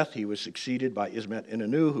Ataturk's death, he was succeeded by İsmet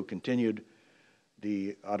İnönü, who continued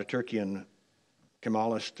the Ataturkian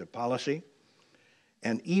Kemalist policy.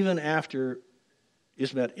 And even after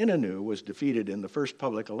İsmet İnönü was defeated in the first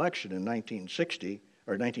public election in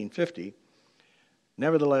 1950,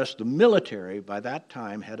 nevertheless, the military by that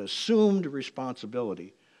time had assumed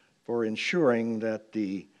responsibility for ensuring that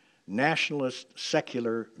the nationalist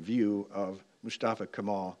secular view of Mustafa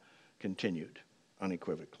Kemal continued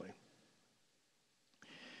unequivocally.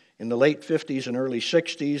 In the late 50s and early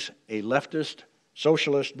 60s, a leftist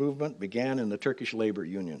socialist movement began in the Turkish labor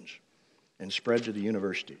unions and spread to the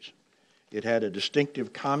universities. It had a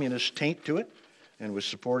distinctive communist taint to it and was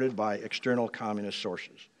supported by external communist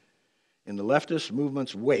sources. In the leftist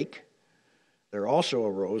movement's wake, there also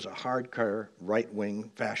arose a hardcore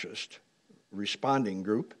right-wing fascist responding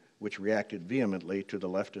group which reacted vehemently to the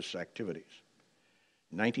leftist activities.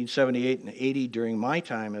 In 1978 and 80, during my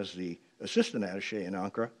time as the assistant attaché in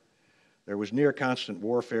Ankara, there was near constant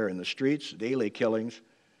warfare in the streets, daily killings,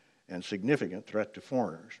 and significant threat to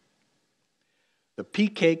foreigners. The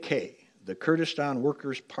PKK, the Kurdistan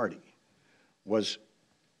Workers' Party, was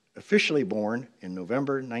officially born in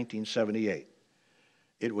November 1978.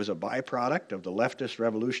 It was a byproduct of the leftist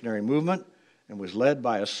revolutionary movement and was led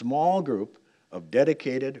by a small group of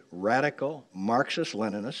dedicated, radical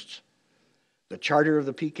Marxist-Leninists. The charter of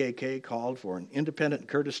the PKK called for an independent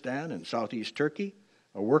Kurdistan in southeast Turkey,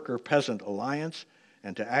 a worker-peasant alliance,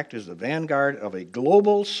 and to act as the vanguard of a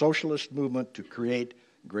global socialist movement to create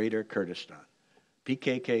Greater Kurdistan.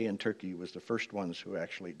 PKK in Turkey was the first ones who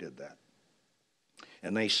actually did that.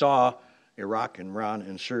 And they saw Iraq and Iran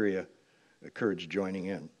and Syria, the Kurds, joining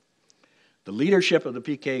in. The leadership of the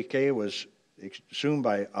PKK was assumed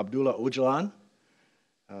by Abdullah Öcalan.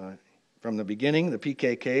 From the beginning, the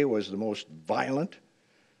PKK was the most violent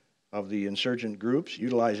of the insurgent groups,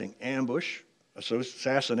 utilizing ambush,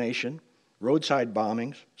 assassination, roadside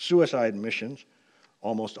bombings, suicide missions,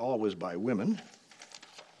 almost always by women,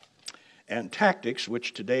 and tactics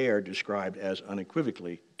which today are described as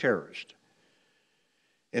unequivocally terrorist.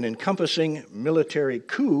 An encompassing military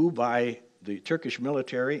coup by the Turkish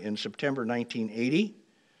military in September 1980,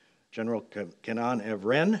 General Kenan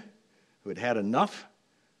Evren, who had had enough,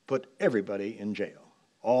 put everybody in jail.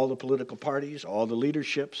 All the political parties, all the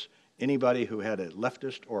leaderships, anybody who had a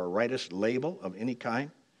leftist or a rightist label of any kind.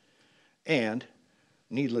 And,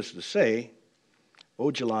 needless to say,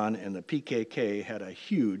 Öcalan and the PKK had a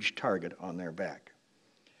huge target on their back.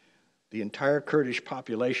 The entire Kurdish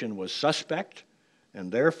population was suspect,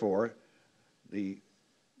 and therefore the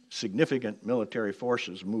significant military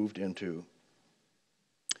forces moved into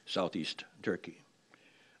southeast Turkey.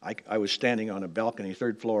 I was standing on a balcony,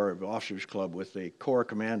 third floor of the Officers Club with a Corps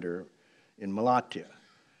commander in Malatya,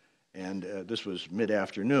 and this was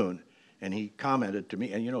mid-afternoon, and he commented to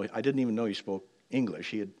me, and you know, I didn't even know he spoke English.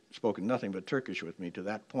 He had spoken nothing but Turkish with me to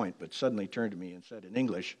that point, but suddenly turned to me and said in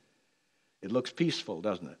English, "It looks peaceful,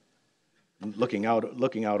 doesn't it?" Looking out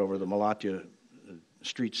over the Malatya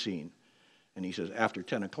street scene, and he says, "After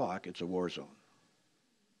 10 o'clock, it's a war zone."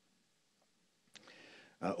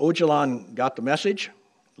 Öcalan got the message,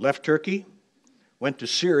 left Turkey, went to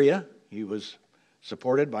Syria. He was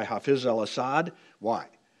supported by Hafiz al-Assad. Why?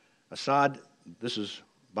 Assad, this is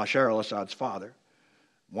Bashar al-Assad's father,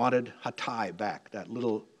 wanted Hatay back, that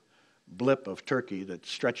little blip of Turkey that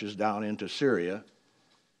stretches down into Syria,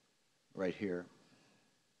 right here.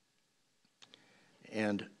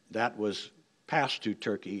 And that was passed to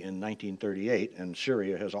Turkey in 1938, and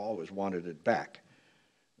Syria has always wanted it back.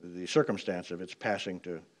 The circumstance of its passing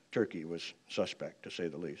to Turkey was suspect, to say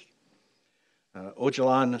the least.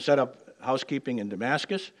 Öcalan set up housekeeping in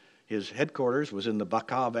Damascus. His headquarters was in the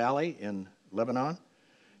Bekaa Valley in Lebanon.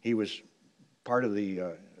 He was part of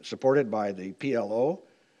the, supported by the PLO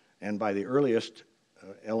and by the earliest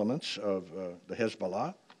elements of the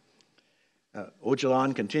Hezbollah.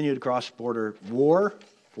 Öcalan continued cross-border war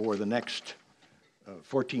for the next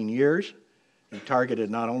 14 years. He targeted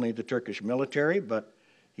not only the Turkish military, but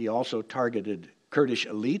he also targeted Kurdish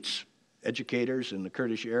elites, educators in the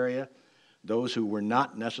Kurdish area, those who were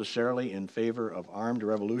not necessarily in favor of armed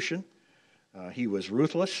revolution. He was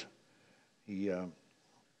ruthless.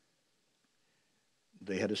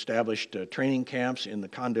 They had established training camps in the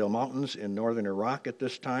Kandil Mountains in northern Iraq at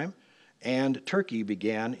this time, and Turkey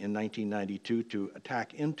began in 1992 to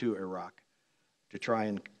attack into Iraq to try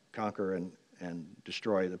and conquer and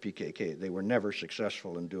destroy the PKK. They were never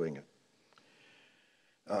successful in doing it.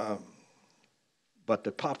 But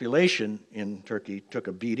the population in Turkey took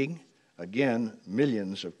a beating. Again,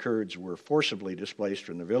 millions of Kurds were forcibly displaced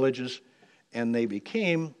from the villages, and they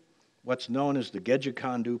became what's known as the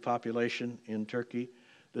Gecekondu population in Turkey.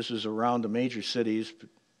 This is around the major cities,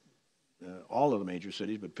 all of the major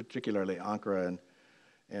cities, but particularly Ankara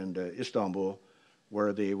and Istanbul,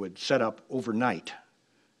 where they would set up overnight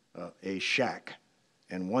a shack.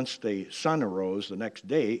 And once the sun arose the next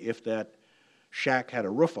day, if that shack had a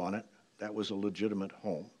roof on it, that was a legitimate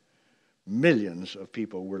home. Millions of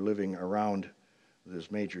people were living around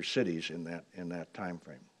these major cities in that time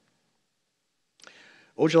frame.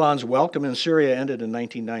 Öcalan's welcome in Syria ended in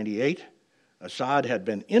 1998. Assad had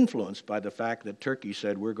been influenced by the fact that Turkey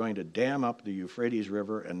said, we're going to dam up the Euphrates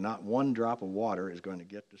River and not one drop of water is going to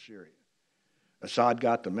get to Syria. Assad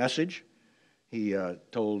got the message. He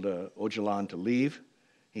told Öcalan to leave.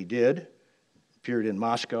 He did. Appeared in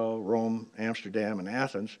Moscow, Rome, Amsterdam, and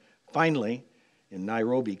Athens. Finally, in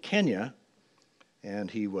Nairobi, Kenya, and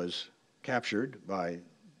he was captured by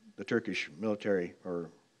the Turkish military or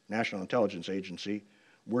National Intelligence Agency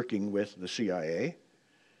working with the CIA.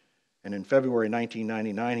 And in February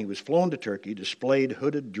 1999, he was flown to Turkey, displayed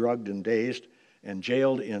hooded, drugged, and dazed, and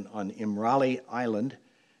jailed on İmralı Island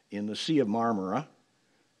in the Sea of Marmara,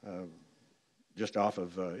 just off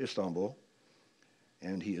of Istanbul,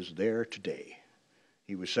 and he is there today.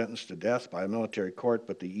 He was sentenced to death by a military court,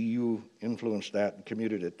 but the EU influenced that and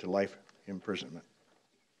commuted it to life imprisonment.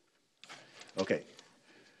 Okay,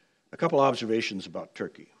 a couple observations about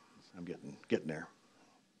Turkey. I'm getting there.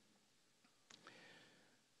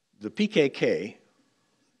 The PKK,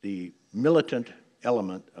 the militant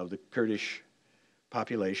element of the Kurdish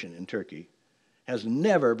population in Turkey, has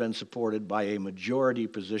never been supported by a majority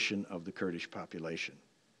position of the Kurdish population.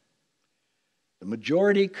 The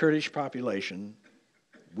majority Kurdish population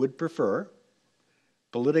would prefer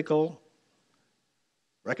political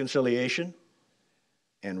reconciliation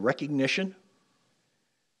and recognition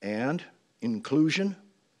and inclusion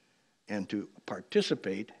and to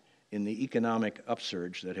participate in the economic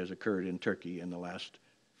upsurge that has occurred in Turkey in the last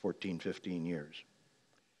 14, 15 years.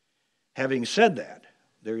 Having said that,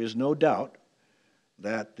 there is no doubt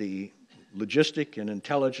that the logistic and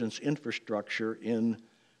intelligence infrastructure in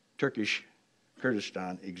Turkish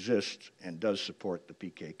Kurdistan exists and does support the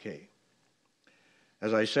PKK.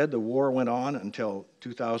 As I said, the war went on until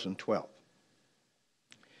 2012.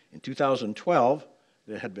 In 2012,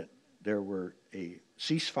 there were a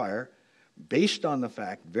ceasefire based on the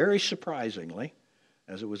fact, very surprisingly,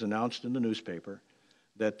 as it was announced in the newspaper,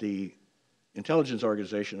 that the intelligence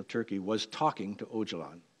organization of Turkey was talking to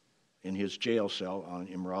Öcalan in his jail cell on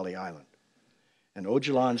İmralı Island. And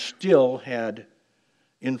Öcalan still had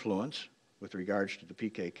influence with regards to the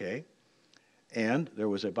PKK, and there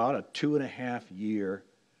was about a 2.5-year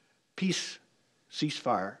peace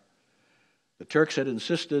ceasefire. The Turks had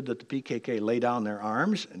insisted that the PKK lay down their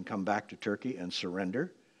arms and come back to Turkey and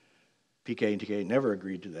surrender. PKK never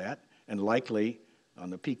agreed to that, and likely on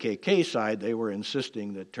the PKK side, they were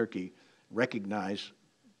insisting that Turkey recognize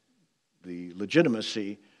the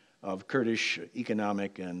legitimacy of Kurdish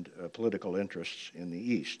economic and political interests in the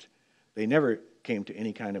East. They never came to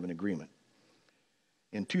any kind of an agreement.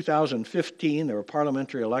 In 2015, there were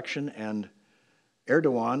parliamentary election, and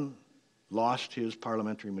Erdogan lost his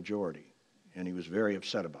parliamentary majority, and he was very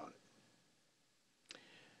upset about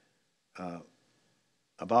it.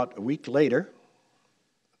 About a week later,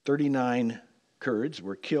 39 Kurds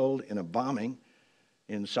were killed in a bombing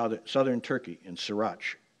in southern Turkey, in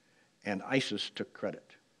Sirach, and ISIS took credit.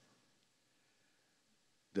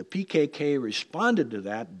 The PKK responded to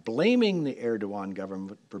that, blaming the Erdogan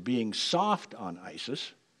government for being soft on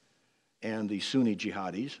ISIS and the Sunni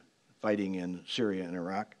jihadis fighting in Syria and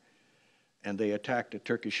Iraq, and they attacked a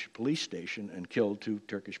Turkish police station and killed 2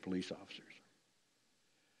 Turkish police officers.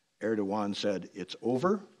 Erdogan said, it's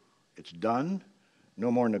over, it's done,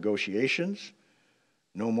 no more negotiations,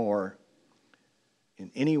 no more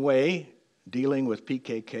in any way dealing with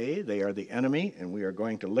PKK. They are the enemy, and we are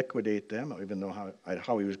going to liquidate them, even though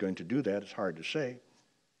how he was going to do that is hard to say.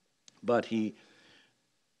 But he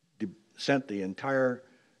sent the entire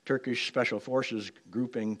Turkish Special Forces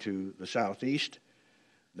grouping to the southeast.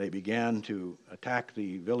 They began to attack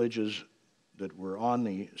the villages that were on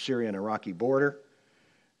the Syrian-Iraqi border,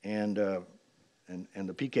 and the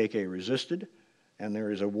PKK resisted, and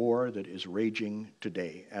there is a war that is raging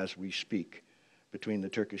today as we speak between the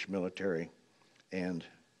Turkish military and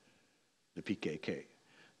the PKK.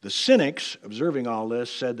 The cynics observing all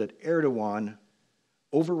this said that Erdogan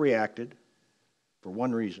overreacted for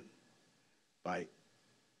one reason. By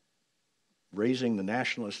raising the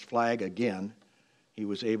nationalist flag again, he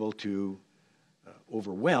was able to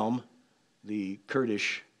overwhelm the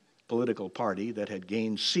Kurdish political party that had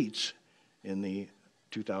gained seats in the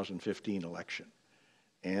 2015 election.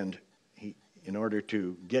 And in order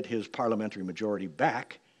to get his parliamentary majority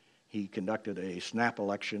back, he conducted a snap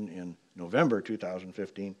election in November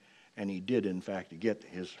 2015, and he did, in fact, get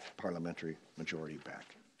his parliamentary majority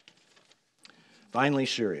back. Finally,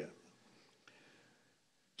 Syria.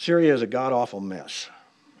 Syria is a god-awful mess.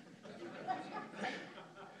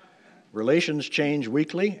 Relations change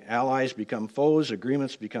weekly, allies become foes,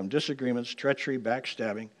 agreements become disagreements, treachery,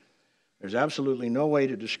 backstabbing. There's absolutely no way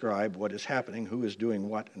to describe what is happening, who is doing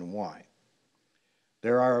what, and why.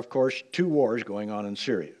 There are, of course, 2 wars going on in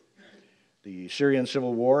Syria. The Syrian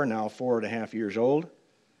civil war, now 4.5 years old,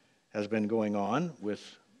 has been going on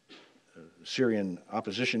with Syrian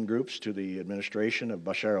opposition groups to the administration of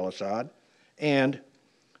Bashar al-Assad, and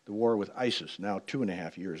the war with ISIS, now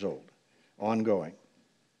 2.5 years old, ongoing.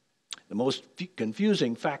 The most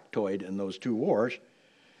confusing factoid in those 2 wars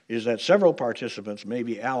is that several participants may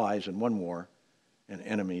be allies in one war and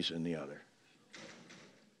enemies in the other.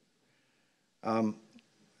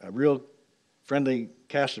 A real friendly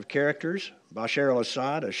cast of characters: Bashar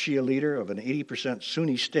al-Assad, a Shia leader of an 80%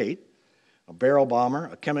 Sunni state, a barrel bomber,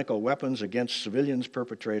 a chemical weapons against civilians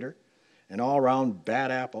perpetrator, an all-around bad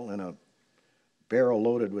apple and a barrel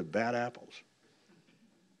loaded with bad apples,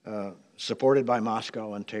 supported by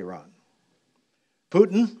Moscow and Tehran.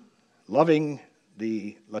 Putin, loving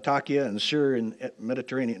the Latakia and Syrian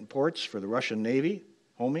Mediterranean ports for the Russian Navy,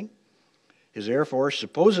 homing. His Air Force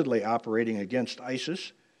supposedly operating against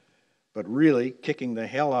ISIS, but really kicking the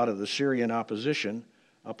hell out of the Syrian opposition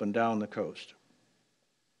up and down the coast.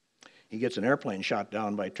 He gets an airplane shot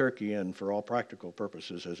down by Turkey and, for all practical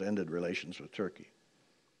purposes, has ended relations with Turkey.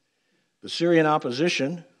 The Syrian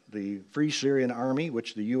opposition, the Free Syrian Army,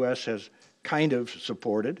 which the U.S. has kind of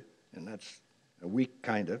supported, and that's a weak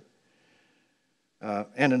kind of,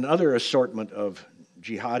 and another assortment of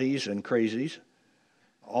jihadis and crazies,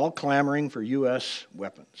 all clamoring for U.S.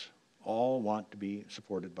 weapons. All want to be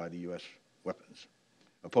supported by the U.S. weapons,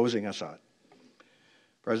 opposing Assad.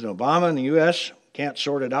 President Obama and the U.S. can't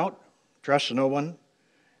sort it out, trusts no one,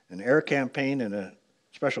 an air campaign and a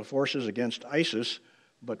special forces against ISIS,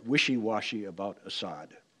 but wishy-washy about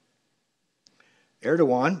Assad.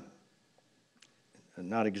 Erdogan,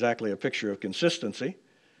 not exactly a picture of consistency,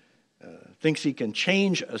 thinks he can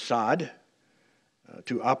change Assad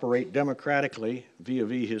to operate democratically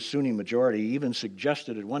vis-a-vis his Sunni majority. He even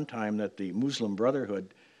suggested at one time that the Muslim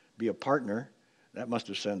Brotherhood be a partner. That must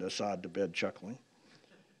have sent Assad to bed chuckling.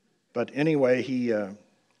 But anyway,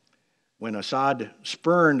 when Assad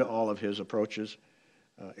spurned all of his approaches,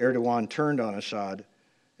 Erdogan turned on Assad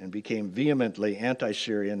and became vehemently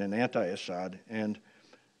anti-Syrian and anti-Assad, and,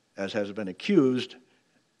 as has been accused,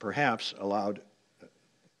 perhaps allowed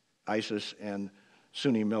ISIS and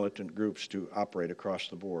Sunni militant groups to operate across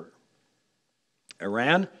the border.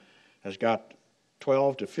 Iran has got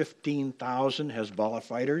 12 to 15,000 Hezbollah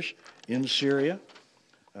fighters in Syria,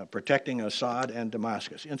 protecting Assad and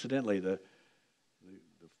Damascus. Incidentally, the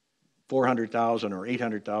 400,000 or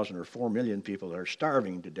 800,000 or 4 million people that are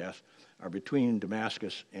starving to death are between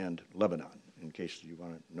Damascus and Lebanon, in case you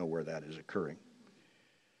want to know where that is occurring.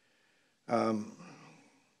 And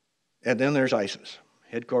then there's ISIS,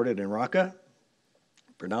 headquartered in Raqqa,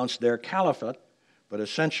 pronounced their caliphate, but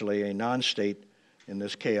essentially a non-state in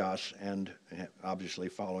this chaos and obviously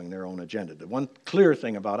following their own agenda. The one clear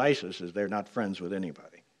thing about ISIS is they're not friends with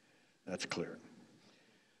anybody. That's clear.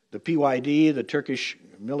 The PYD, the Turkish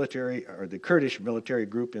military, or the Kurdish military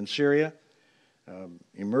group in Syria,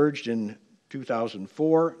 emerged in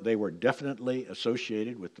 2004. They were definitely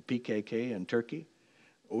associated with the PKK in Turkey.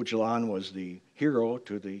 Öcalan was the hero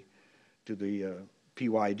to the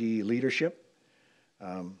PYD leadership.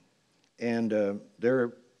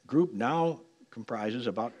 Their group now comprises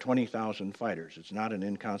about 20,000 fighters. It's not an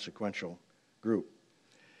inconsequential group.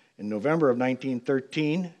 In November of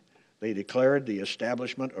 1913, they declared the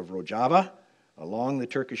establishment of Rojava along the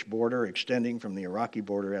Turkish border, extending from the Iraqi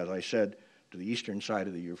border, as I said, to the eastern side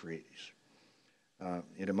of the Euphrates.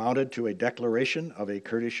 It amounted to a declaration of a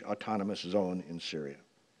Kurdish autonomous zone in Syria.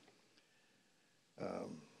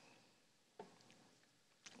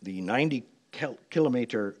 The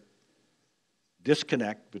 90-kilometer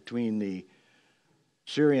disconnect between the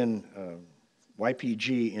Syrian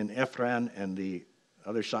YPG in Efran and the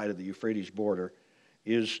other side of the Euphrates border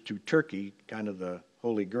is to Turkey kind of the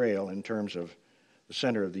holy grail in terms of the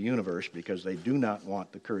center of the universe, because they do not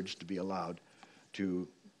want the Kurds to be allowed to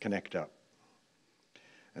connect up.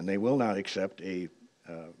 And they will not accept a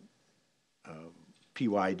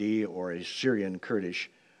PYD or a Syrian Kurdish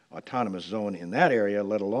autonomous zone in that area,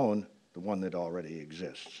 let alone the one that already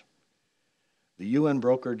exists. The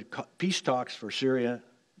UN-brokered peace talks for Syria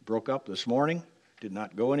broke up this morning, did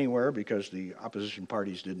not go anywhere because the opposition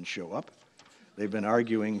parties didn't show up. They've been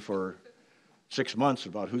arguing for 6 months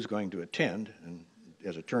about who's going to attend, and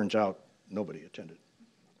as it turns out, nobody attended.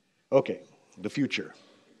 Okay, the future.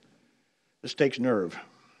 This takes nerve.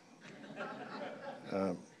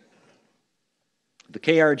 The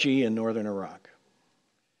KRG in northern Iraq.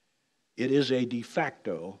 It is a de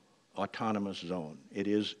facto autonomous zone. It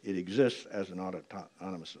exists as an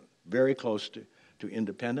autonomous zone, very close to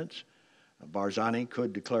independence. Barzani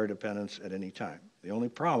could declare independence at any time. The only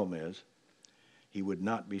problem is he would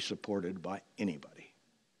not be supported by anybody.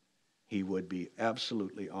 He would be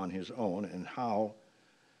absolutely on his own, and how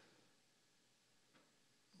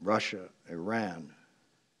Russia, Iran,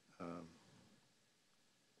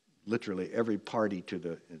 literally every party to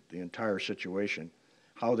the entire situation,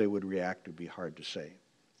 how they would react would be hard to say.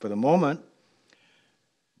 For the moment,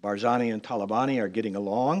 Barzani and Talabani are getting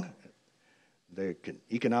along. The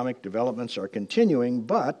economic developments are continuing,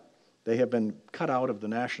 but They have been cut out of the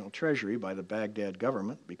national treasury by the Baghdad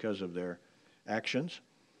government because of their actions.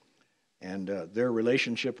 And their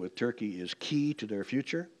relationship with Turkey is key to their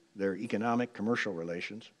future, their economic, commercial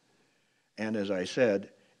relations. And as I said,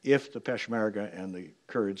 if the Peshmerga and the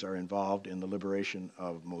Kurds are involved in the liberation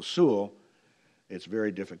of Mosul, it's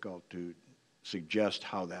very difficult to suggest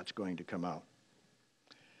how that's going to come out.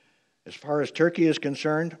 As far as Turkey is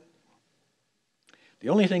concerned, the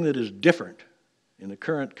only thing that is different in the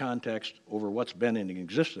current context over what's been in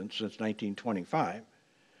existence since 1925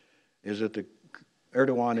 is that the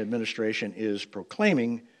Erdogan administration is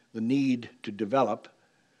proclaiming the need to develop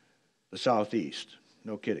the southeast.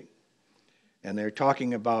 No kidding. And they're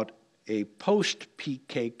talking about a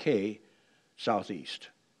post-PKK southeast.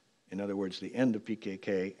 In other words, the end of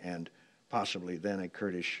PKK and possibly then a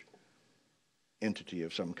Kurdish entity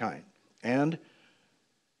of some kind. And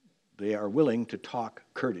they are willing to talk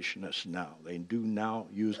Kurdishness now. They do now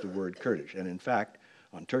use the word Kurdish. And in fact,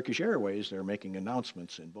 on Turkish Airways, they're making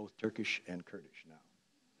announcements in both Turkish and Kurdish now.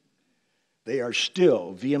 They are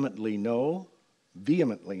still vehemently no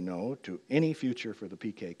to any future for the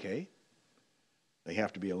PKK. They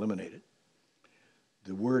have to be eliminated.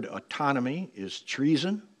 The word autonomy is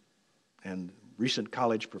treason, and recent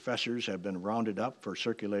college professors have been rounded up for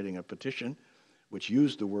circulating a petition which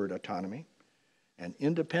used the word autonomy. And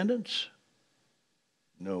independence?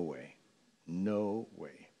 No way. No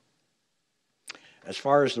way. As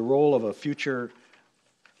far as the role of a future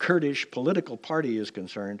Kurdish political party is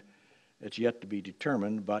concerned, it's yet to be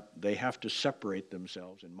determined, but they have to separate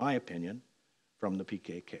themselves, in my opinion, from the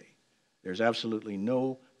PKK. There's absolutely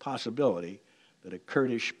no possibility that a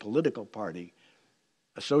Kurdish political party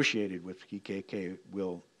associated with PKK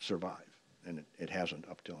will survive, and it hasn't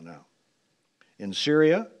up till now. In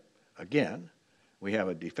Syria, again, we have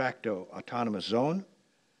a de facto autonomous zone,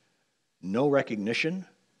 no recognition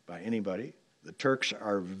by anybody. The Turks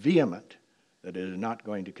are vehement that it is not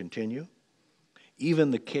going to continue.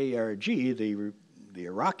 Even the KRG, the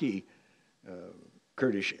Iraqi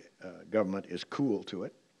Kurdish government, is cool to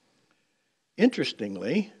it.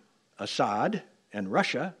 Interestingly, Assad and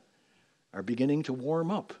Russia are beginning to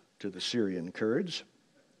warm up to the Syrian Kurds.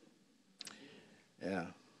 Yeah.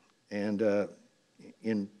 And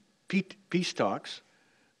in peace talks,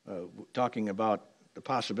 talking about the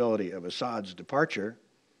possibility of Assad's departure,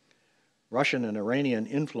 Russian and Iranian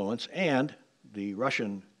influence and the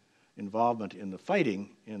Russian involvement in the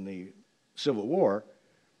fighting in the civil war,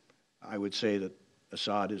 I would say that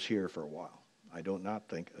Assad is here for a while. I do not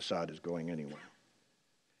think Assad is going anywhere.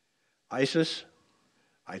 ISIS,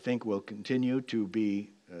 I think, will continue to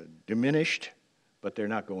be diminished, but they're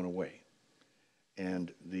not going away.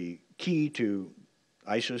 And the key to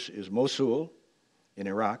ISIS is Mosul in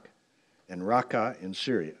Iraq and Raqqa in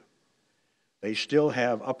Syria. They still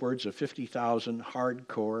have upwards of 50,000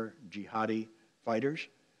 hardcore jihadi fighters,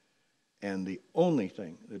 and the only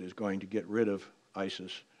thing that is going to get rid of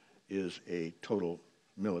ISIS is a total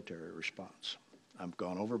military response. I've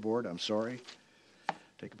gone overboard, I'm sorry.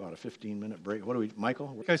 Take about a 15-minute break. What do we,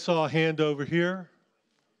 Michael? I saw a hand over here.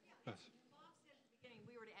 Yes. Bob said at the beginning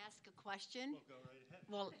we were to ask a question.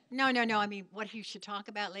 Well, no. I mean, what you should talk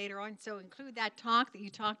about later on. So include that talk that you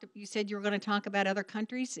talked. You said you were going to talk about other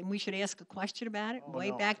countries, and we should ask a question about it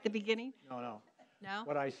way back at the beginning. No. No.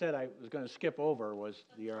 What I said I was going to skip over was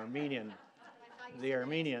the Armenian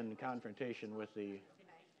confrontation with the.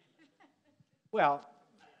 Well,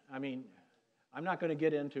 I mean, I'm not going to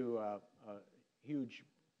get into a huge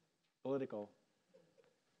political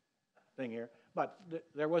thing here, but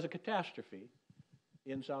there was a catastrophe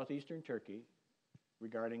in southeastern Turkey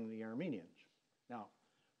regarding the Armenians. Now,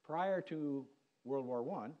 prior to World War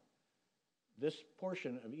I, this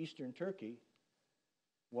portion of eastern Turkey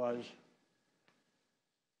was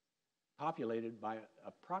populated by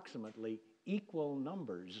approximately equal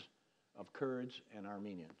numbers of Kurds and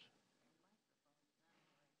Armenians.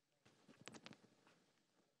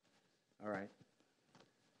 All right.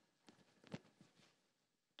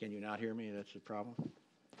 Can you not hear me? That's the problem.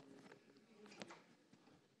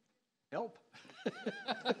 Help.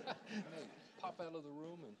 Pop out of the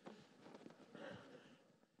room and.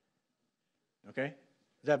 Okay.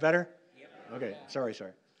 Is that better? Yep. Okay. Sorry.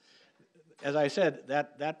 As I said,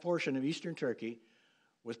 that portion of eastern Turkey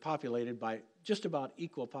was populated by just about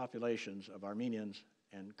equal populations of Armenians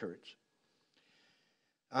and Kurds.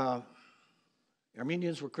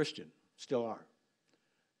 Armenians were Christian, still are.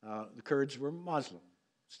 The Kurds were Muslim,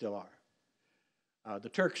 still are. The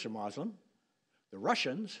Turks are Muslim. The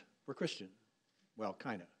Russians were Christian. Well,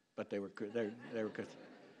 kind of, but they were Christian.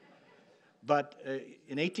 But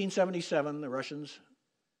in 1877, the Russians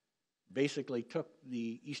basically took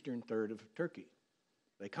the eastern third of Turkey.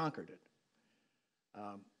 They conquered it.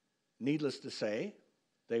 Needless to say,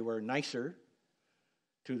 they were nicer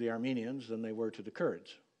to the Armenians than they were to the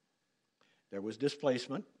Kurds. There was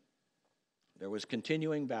displacement. There was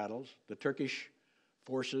continuing battles. The Turkish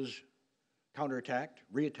forces counterattacked,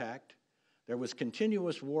 reattacked. There was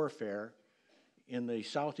continuous warfare in the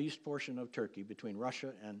southeast portion of Turkey between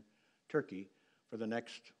Russia and Turkey for the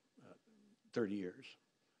next 30 years.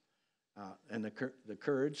 And the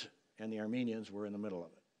Kurds and the Armenians were in the middle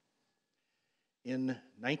of it. In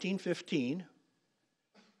 1915,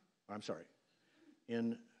 I'm sorry, let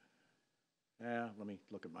me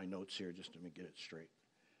look at my notes here just to get it straight.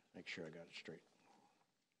 Make sure I got it straight.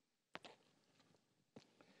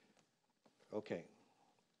 Okay.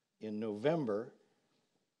 In November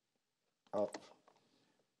of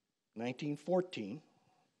 1914,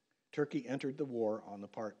 Turkey entered the war on the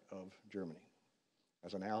part of Germany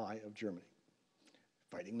as an ally of Germany,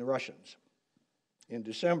 fighting the Russians. In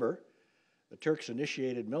December, the Turks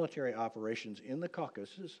initiated military operations in the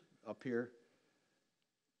Caucasus, up here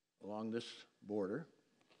along this border,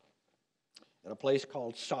 at a place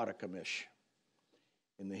called Sarıkamış.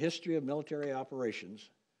 In the history of military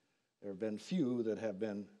operations, there have been few that have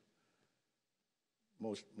been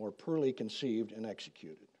more poorly conceived and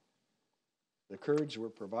executed. The Kurds were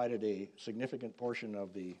provided a significant portion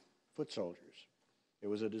of the foot soldiers. It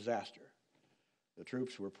was a disaster. The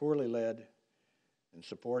troops were poorly led and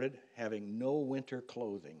supported, having no winter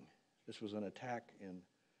clothing. This was an attack in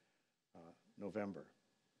November.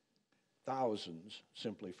 Thousands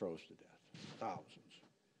simply froze to death. Thousands.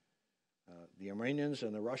 The Armenians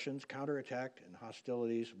and the Russians counterattacked, and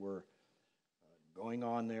hostilities were going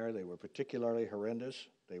on there. They were particularly horrendous.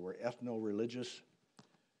 They were ethno-religious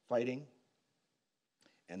fighting.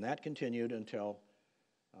 And that continued until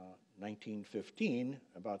 1915,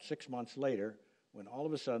 about 6 months later, when all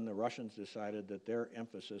of a sudden the Russians decided that their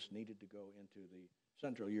emphasis needed to go into the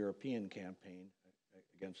Central European campaign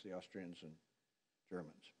against the Austrians and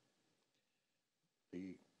Germans.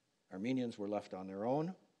 The Armenians were left on their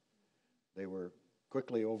own. They were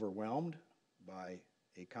quickly overwhelmed by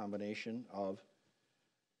a combination of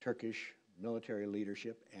Turkish military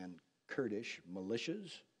leadership and Kurdish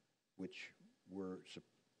militias, which were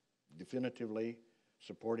definitively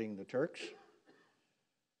supporting the Turks.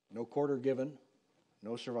 No quarter given,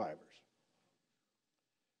 no survivors.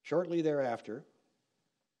 Shortly thereafter,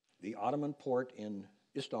 the Ottoman Porte in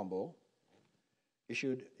Istanbul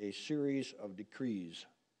issued a series of decrees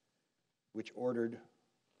which ordered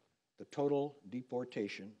the total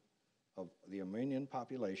deportation of the Armenian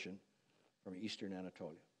population from eastern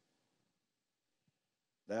Anatolia.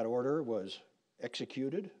 That order was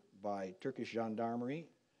executed by Turkish gendarmerie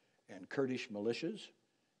and Kurdish militias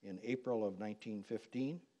in April of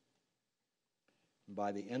 1915.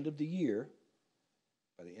 By the end of the year,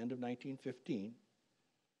 by the end of 1915,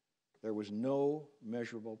 there was no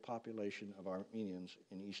measurable population of Armenians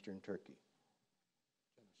in eastern Turkey.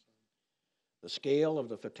 The scale of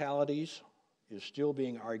the fatalities is still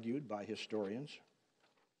being argued by historians.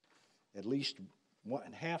 At least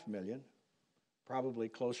 1.5 million, probably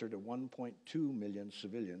closer to 1.2 million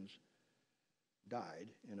civilians died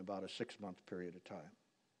in about a 6-month period of time.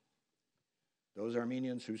 Those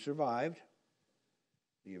Armenians who survived,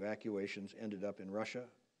 the evacuations ended up in Russia,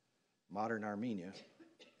 modern Armenia,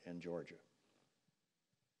 and Georgia.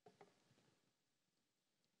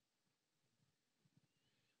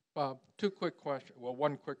 Two quick questions. Well,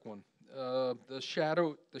 one quick one. The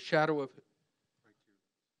shadow of,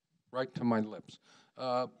 right to my lips.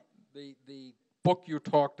 The book you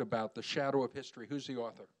talked about, The Shadow of History. Who's the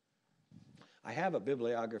author? I have a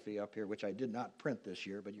bibliography up here, which I did not print this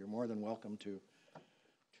year, but you're more than welcome to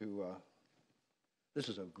this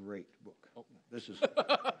is a great book. Oh. This is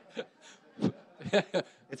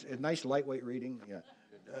it's a nice lightweight reading. Yeah,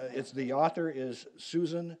 the author is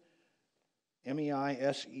Susan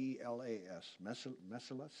Meiselas,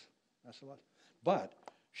 Meiselas, but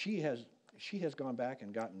she has gone back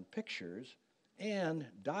and gotten pictures and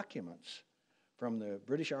documents from the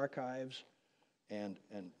British archives and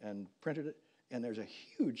printed it. And there's a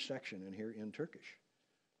huge section in here in Turkish,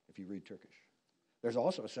 if you read Turkish. There's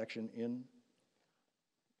also a section in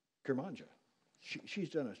Kurmanca. She's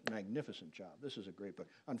done a magnificent job. This is a great book.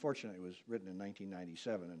 Unfortunately, it was written in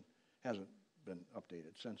 1997 and hasn't been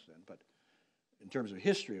updated since then. But in terms of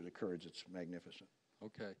history of the Kurds, it's magnificent.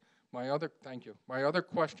 Okay. Thank you. My other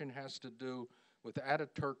question has to do with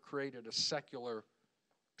Ataturk created a secular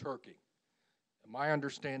Turkey. My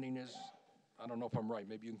understanding is, I don't know if I'm right,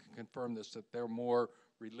 maybe you can confirm this, that they're more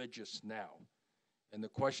religious now. And the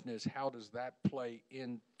question is, how does that play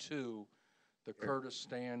into the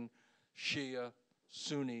Kurdistan, Shia,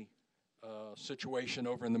 Sunni situation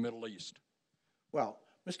over in the Middle East? Well,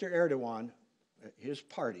 Mr. Erdogan, his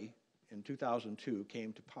party in 2002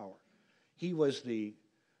 came to power. He was the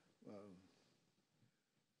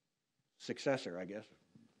successor, I guess,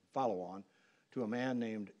 follow-on, to a man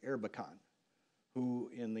named Erbakan,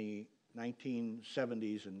 who in the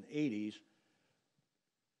 1970s and 80s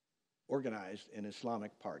organized an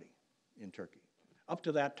Islamic party in Turkey. Up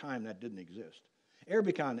to that time, that didn't exist.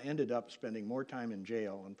 Erbakan ended up spending more time in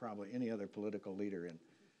jail than probably any other political leader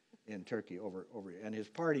in Turkey and his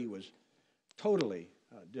party was totally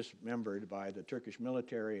dismembered by the Turkish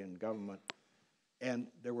military and government. And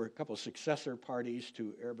there were a couple of successor parties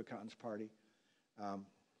to Erbakan's party.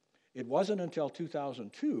 It wasn't until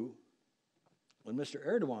 2002, when Mr.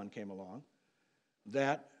 Erdogan came along,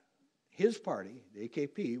 that his party, the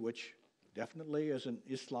AKP, which definitely is an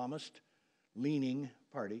Islamist-leaning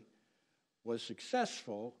party, was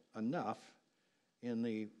successful enough in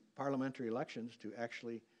the parliamentary elections to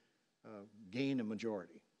actually gain a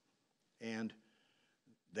majority. And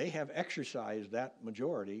they have exercised that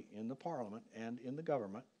majority in the parliament and in the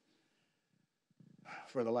government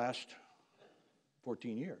for the last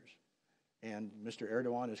 14 years. And Mr.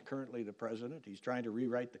 Erdogan is currently the president. He's trying to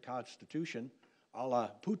rewrite the Constitution a la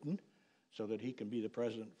Putin so that he can be the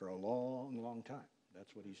president for a long, long time.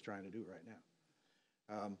 That's what he's trying to do right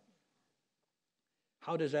now.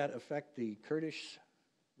 How does that affect the Kurdish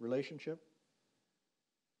relationship?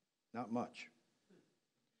 Not much.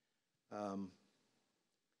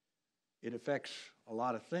 It affects a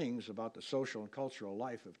lot of things about the social and cultural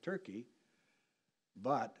life of Turkey,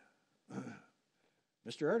 but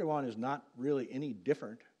Mr. Erdogan is not really any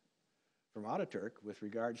different from Ataturk with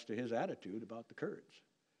regards to his attitude about the Kurds.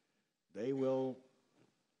 They will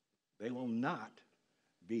not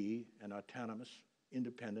be an autonomous,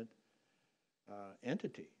 independent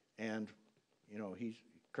entity. And, you know, he's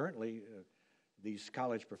currently, these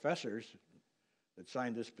college professors that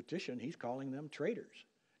signed this petition, he's calling them traitors.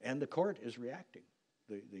 And the court is reacting.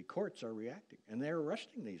 The courts are reacting, and they're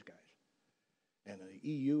arresting these guys. And the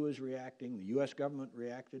EU is reacting, the US government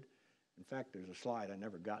reacted. In fact, there's a slide I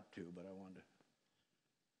never got to, but I wanted to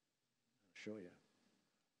show you.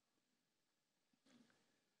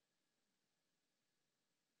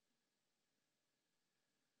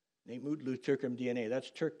 Nemutlu Türk'üm DNA,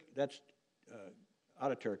 that's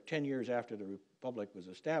Ataturk 10 years after the Republic was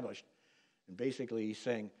established. And basically he's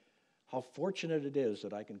saying, how fortunate it is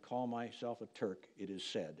that I can call myself a Turk, it is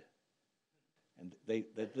said. And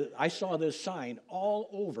I saw this sign all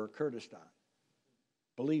over Kurdistan.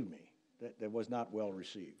 Believe me, that was not well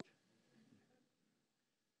received.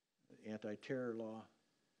 The anti-terror law.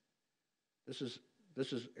 This is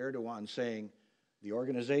Erdogan saying the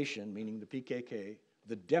organization, meaning the PKK,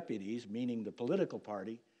 the deputies, meaning the political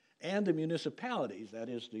party, and the municipalities, that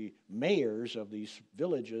is the mayors of these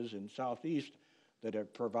villages in southeast that are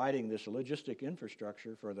providing this logistic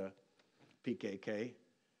infrastructure for the PKK,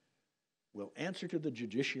 will answer to the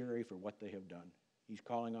judiciary for what they have done. He's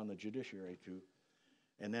calling on the judiciary to.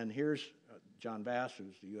 And then here's John Bass,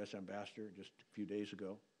 who's the U.S. ambassador just a few days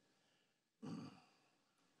ago.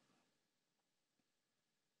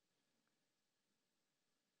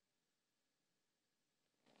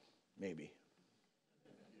 Maybe.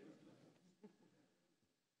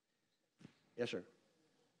 Yes, sir.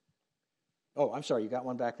 Oh, I'm sorry, you got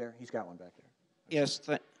one back there? He's got one back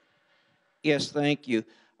there. Yes, thank you.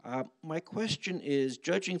 My question is,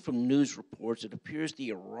 judging from news reports, it appears the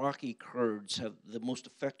Iraqi Kurds have the most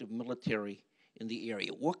effective military in the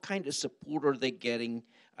area. What kind of support are they getting?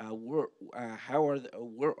 Where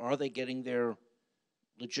are they getting their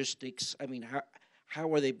logistics? I mean,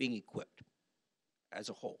 how are they being equipped as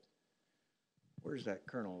a whole? Where's that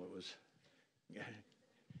colonel that was? Yeah.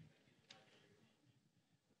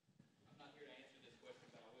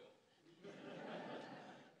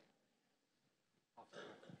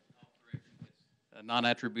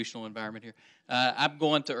 Non-attributional environment here. I'm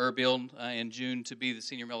going to Erbil in June to be the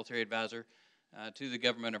senior military advisor to the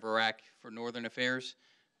government of Iraq for Northern Affairs,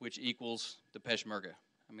 which equals the Peshmerga.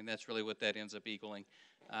 I mean, that's really what that ends up equaling.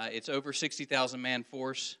 It's over 60,000 man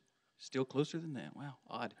force. Still closer than that. Wow,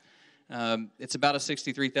 odd. It's about a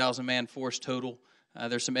 63,000 man force total.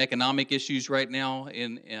 There's some economic issues right now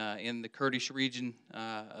in the Kurdish region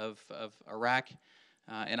of Iraq.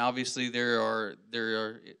 And obviously there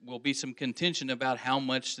will be some contention about how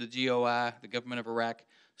much the GOI, the government of Iraq,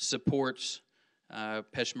 supports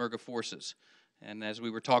Peshmerga forces. And as we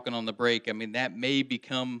were talking on the break, I mean, that may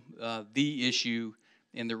become the issue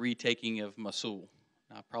in the retaking of Mosul,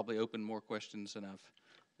 I probably opened more questions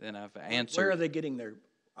than I've answered. Where are they getting their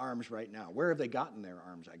arms right now? Where have they gotten their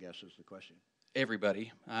arms, I guess, is the question.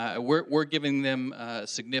 Everybody. We're giving them a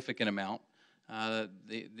significant amount.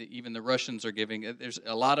 Even the Russians are giving. There's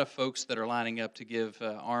a lot of folks that are lining up to give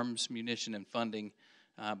arms, munition, and funding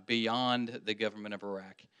beyond the government of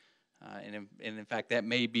Iraq. And in fact, that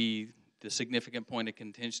may be the significant point of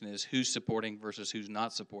contention, is who's supporting versus who's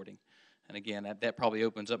not supporting. And again, that probably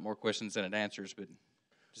opens up more questions than it answers, but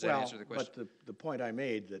does that answer the question? But the point I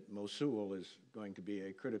made, that Mosul is going to be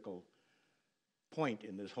a critical point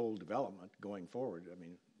in this whole development going forward, I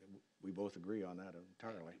mean, we both agree on that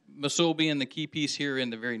entirely. Mosul being the key piece here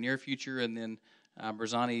in the very near future, and then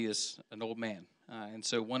Barzani is an old man. And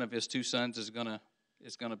so one of his two sons is gonna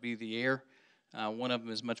be the heir. One of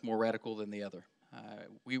them is much more radical than the other.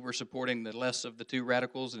 We were supporting the less of the two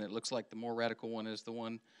radicals, and it looks like the more radical one is the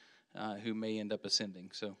one who may end up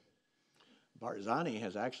ascending. So, Barzani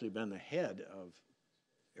has actually been the head of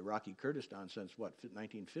Iraqi Kurdistan since, what,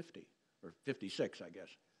 1950? Or 56, I guess.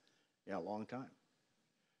 Yeah, a long time.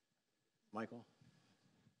 Michael?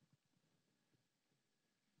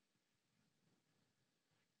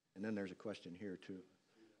 And then there's a question here, too.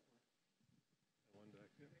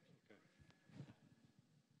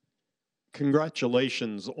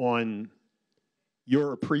 Congratulations on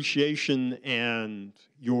your appreciation and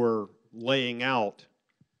your laying out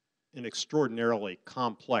an extraordinarily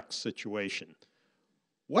complex situation.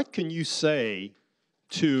 What can you say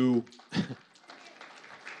to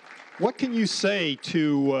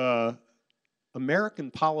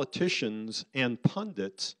American politicians and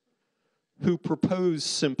pundits who propose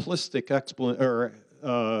simplistic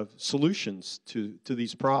solutions to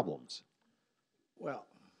these problems? Well,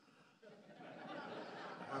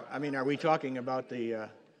 I mean, are we talking about the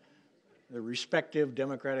respective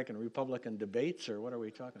Democratic and Republican debates, or what are we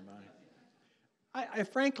talking about? I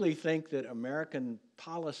frankly think that American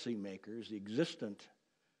policymakers, the existent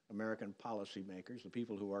American policymakers, the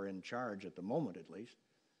people who are in charge at the moment at least,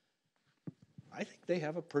 I think they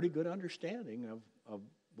have a pretty good understanding of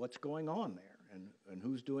what's going on there, and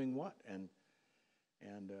who's doing what, and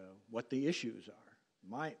what the issues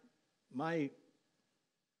are. My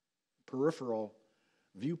peripheral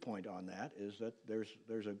viewpoint on that is that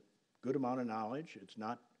there's a good amount of knowledge. It's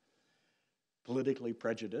not politically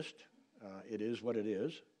prejudiced. It is what it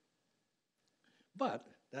is. But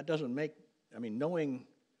that doesn't make, I mean, knowing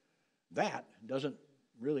that doesn't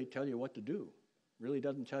really tell you what to do, really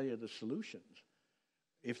doesn't tell you the solutions,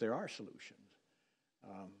 if there are solutions.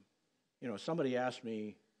 You know, somebody asked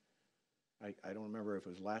me, I don't remember if it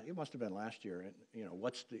was it must have been last year, you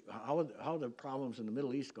know, how are the problems in the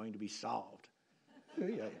Middle East going to be solved?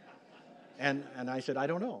 And I said, I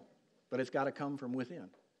don't know, but it's got to come from within.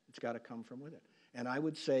 It's got to come from within. And I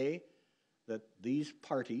would say that these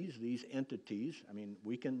parties, these entities, I mean,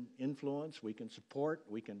 we can influence, we can support,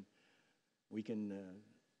 we can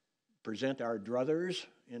present our druthers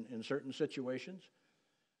in certain situations,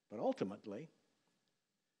 but ultimately,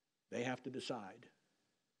 they have to decide.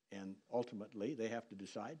 And ultimately, they have to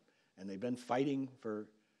decide, and they've been fighting for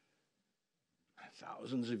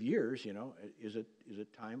thousands of years, you know. Is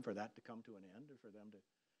it time for that to come to an end, or for them to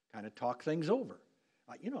kind of talk things over?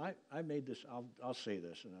 You know, I made this, I'll say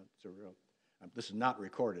this, and it's a real, this is not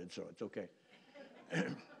recorded, so it's okay.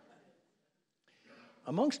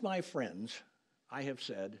 Amongst my friends, I have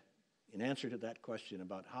said, in answer to that question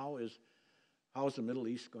about how is the Middle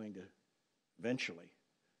East going to eventually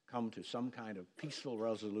come to some kind of peaceful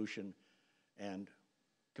resolution and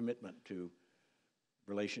commitment to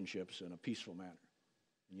relationships in a peaceful manner.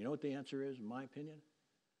 And you know what the answer is, in my opinion?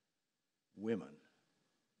 Women.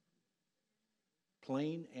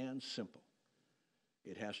 Plain and simple.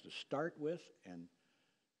 It has to start with and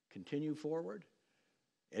continue forward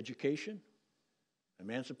education,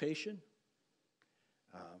 emancipation,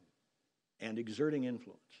 and exerting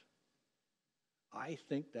influence. I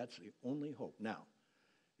think that's the only hope. Now,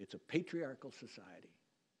 it's a patriarchal society.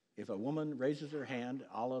 If a woman raises her hand,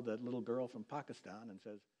 a la that little girl from Pakistan, and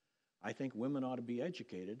says, I think women ought to be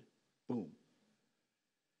educated, boom.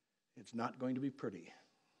 It's not going to be pretty.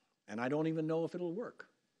 And I don't even know if it'll work.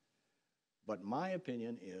 But my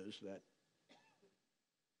opinion is that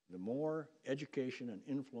the more education and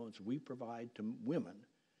influence we provide to women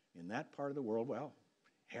in that part of the world, well,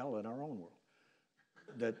 hell, in our own world,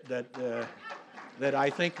 that I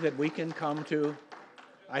think that we can come to,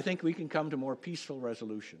 more peaceful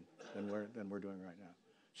resolution than we're doing right now.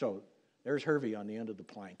 So there's Hervey on the end of the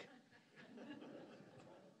plank.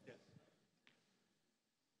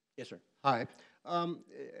 Yes, sir. Hi.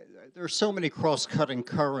 There are so many cross-cutting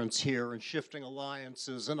currents here and shifting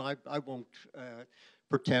alliances, and I won't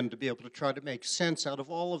pretend to be able to try to make sense out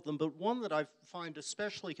of all of them, but one that I find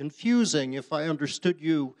especially confusing, if I understood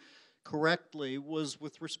you correctly, was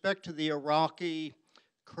with respect to the Iraqi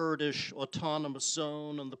Kurdish autonomous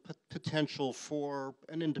zone and the potential for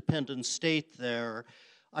an independent state there.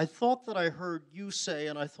 I thought that I heard you say,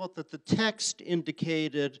 and I thought that the text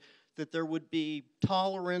indicated that there would be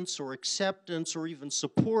tolerance or acceptance or even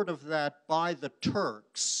support of that by the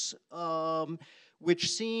Turks,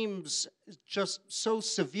 which seems just so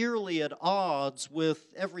severely at odds with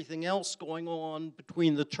everything else going on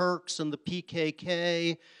between the Turks and the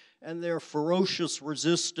PKK and their ferocious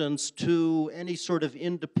resistance to any sort of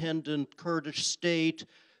independent Kurdish state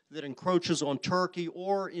that encroaches on Turkey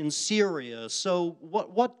or in Syria. So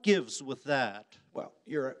what gives with that? Well,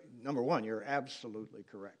 number one, you're absolutely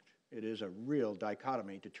correct. It is a real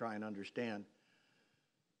dichotomy to try and understand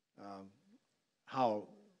how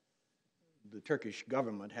the Turkish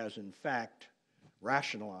government has in fact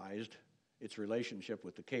rationalized its relationship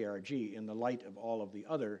with the KRG in the light of all of the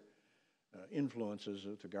other influences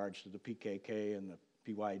with regards to the PKK and the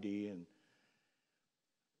PYD. And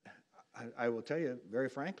I will tell you very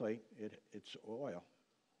frankly, it's oil.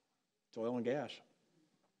 It's oil and gas.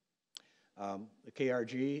 The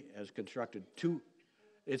KRG has constructed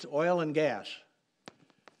it's oil and gas.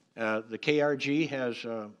 The KRG has,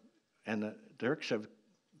 and the Turks have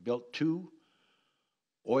built 2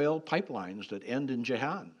 oil pipelines that end in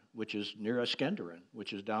Ceyhan, which is near Iskenderun,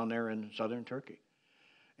 which is down there in southern Turkey.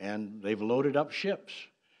 And they've loaded up ships.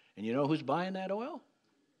 And you know who's buying that oil?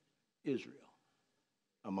 Israel,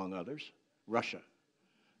 among others. Russia,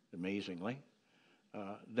 amazingly.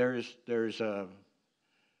 The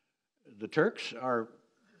Turks are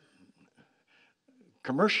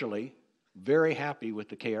commercially very happy with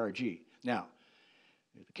the KRG. Now,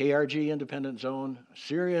 the KRG independent zone,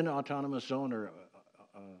 Syrian autonomous zone, or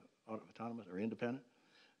autonomous or independent,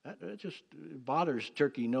 that just bothers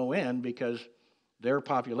Turkey no end, because their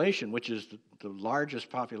population, which is the largest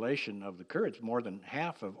population of the Kurds, more than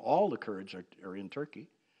half of all the Kurds are in Turkey,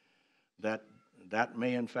 that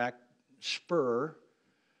may in fact spur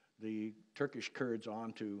the Turkish Kurds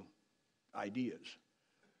onto ideas.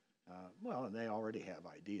 Well, and they already have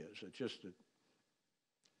ideas. It's just that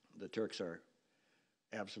the Turks are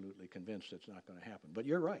absolutely convinced it's not going to happen. But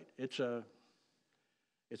you're right. It's a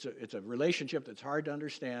relationship that's hard to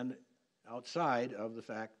understand outside of the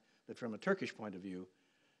fact that from a Turkish point of view,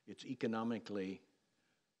 it's economically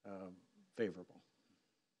favorable.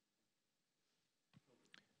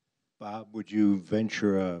 Bob, would you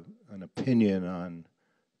venture an opinion on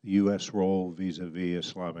the U.S. role vis-a-vis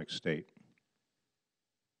Islamic State?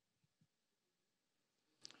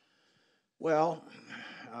 Well,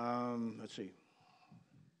 let's see.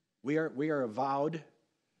 We are avowed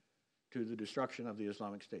to the destruction of the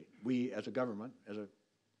Islamic State. We, as a government, as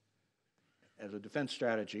a defense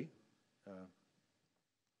strategy,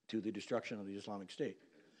 to the destruction of the Islamic State.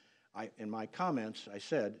 In my comments, I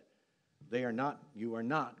said, you are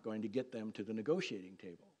not going to get them to the negotiating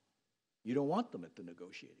table. You don't want them at the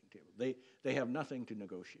negotiating table. They have nothing to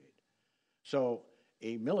negotiate. So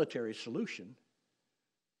a military solution,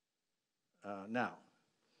 now,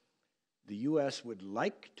 the U.S. would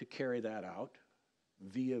like to carry that out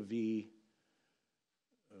via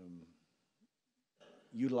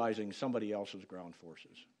utilizing somebody else's ground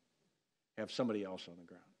forces, have somebody else on the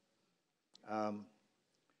ground.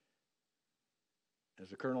 As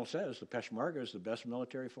the colonel says, the Peshmerga is the best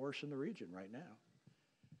military force in the region right now.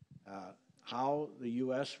 How the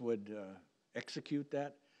U.S. would execute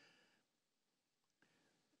that?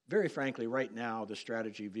 Very frankly, right now, the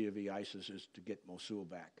strategy via ISIS is to get Mosul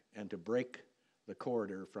back and to break the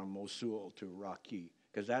corridor from Mosul to Raqqa,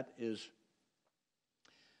 because that is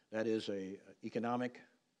a economic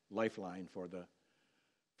lifeline for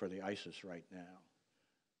the ISIS right now.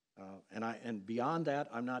 And beyond that,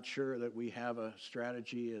 I'm not sure that we have a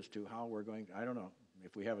strategy as to how we're going. I don't know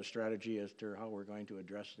if we have a strategy as to how we're going to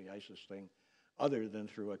address the ISIS thing, other than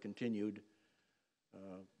through a continued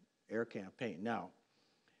air campaign. Now,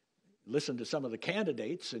 listen to some of the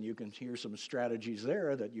candidates, and you can hear some strategies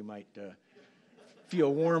there that you might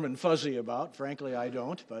feel warm and fuzzy about. Frankly, I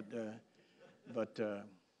don't, but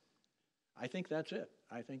I think that's it.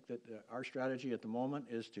 I think that our strategy at the moment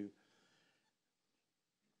is to,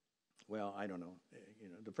 well, I don't know. You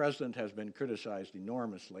know, the president has been criticized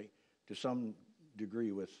enormously, to some degree,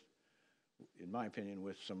 in my opinion,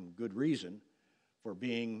 with some good reason, for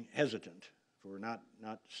being hesitant, for not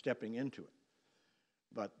stepping into it.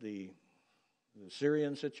 But the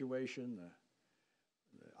Syrian situation,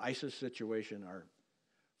 the ISIS situation are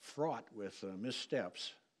fraught with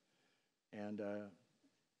missteps, and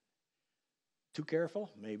Too careful?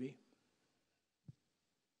 Maybe.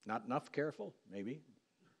 Not enough careful? Maybe.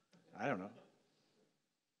 I don't know.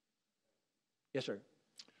 Yes, sir.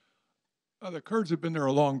 The Kurds have been there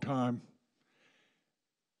a long time,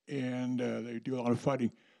 and they do a lot of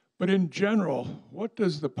fighting. But in general, what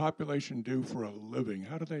does the population do for a living?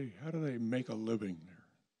 How do they make a living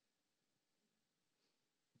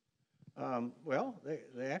there? Well,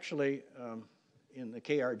 they actually, in the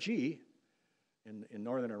KRG, in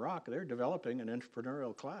northern Iraq, they're developing an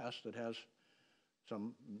entrepreneurial class that has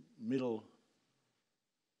some middle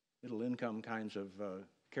income kinds of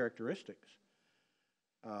characteristics.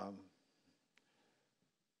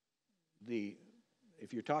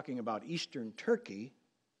 If you're talking about Eastern Turkey,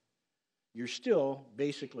 you're still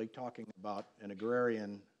basically talking about an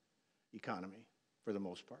agrarian economy for the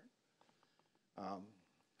most part.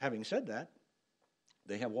 Having said that,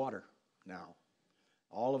 they have water now.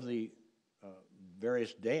 All of the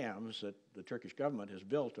various dams that the Turkish government has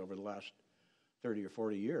built over the last 30 or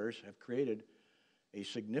 40 years have created a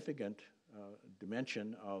significant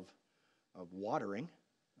dimension of watering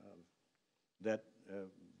that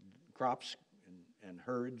crops and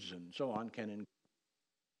herds and so on can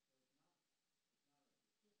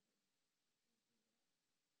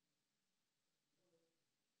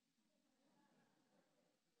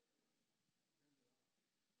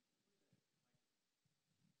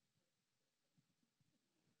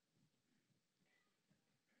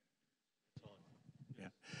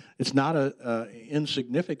It's not an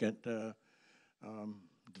insignificant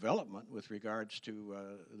development with regards to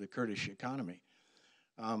the Kurdish economy.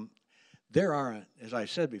 There are, as I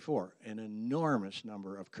said before, an enormous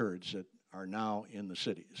number of Kurds that are now in the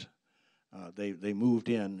cities. They moved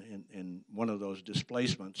in one of those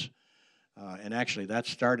displacements, and actually that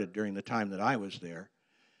started during the time that I was there.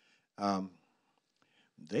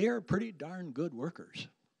 They are pretty darn good workers.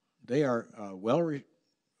 They are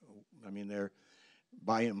they're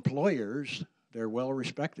by employers, they're well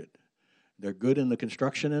respected. They're good in the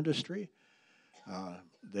construction industry.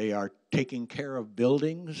 They are taking care of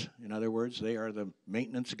buildings. In other words, they are the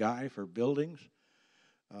maintenance guy for buildings.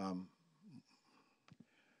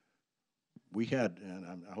 We had,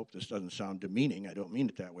 and I hope this doesn't sound demeaning, I don't mean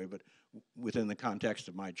it that way, but within the context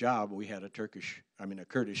of my job, we had a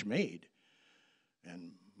Kurdish maid.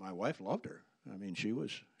 And my wife loved her. I mean, she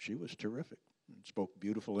was terrific. Spoke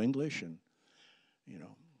beautiful English, and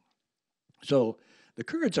so the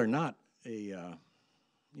Kurds are not a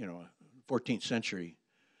 14th century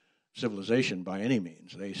civilization by any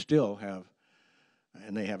means. They still have,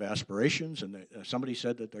 and they have aspirations. And somebody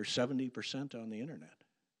said that they're 70% on the internet.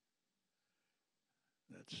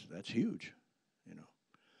 That's huge,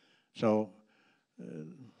 So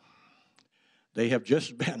they have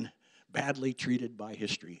just been badly treated by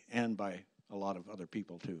history and by a lot of other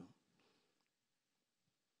people too.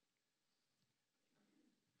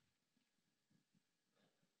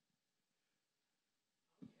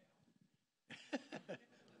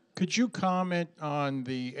 Could you comment on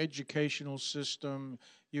the educational system?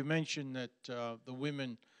 You mentioned that the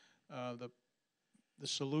women, the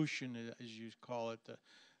solution, as you call it,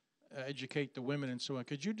 educate the women and so on.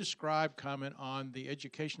 Could you comment on the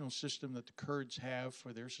educational system that the Kurds have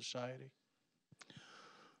for their society?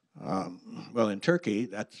 Well, in Turkey,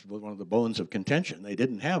 that's one of the bones of contention. They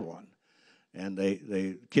didn't have one. And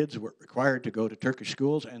kids were required to go to Turkish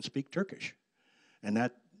schools and speak Turkish. And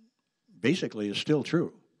that basically is still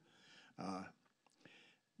true.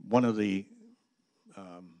 One of the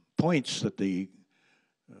points that the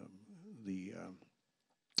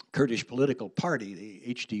Kurdish political party,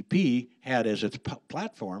 the HDP, had as its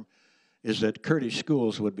platform is that Kurdish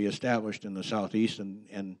schools would be established in the southeast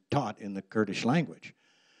and taught in the Kurdish language.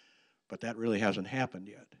 But that really hasn't happened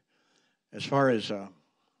yet. As far as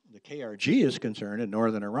the KRG is concerned in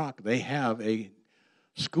northern Iraq, they have a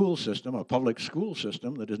school system, a public school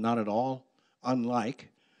system that is not at all unlike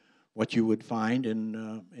what you would find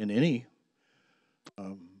in any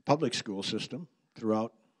public school system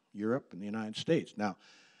throughout Europe and the United States. Now,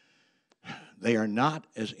 they are not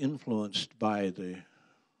as influenced by the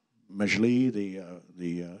Majli,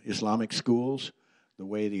 the Islamic schools, the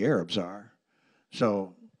way the Arabs are.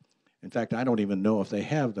 So, in fact, I don't even know if they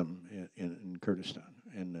have them in Kurdistan,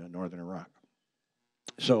 in northern Iraq.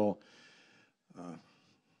 So,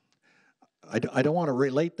 I don't want to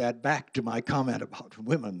relate that back to my comment about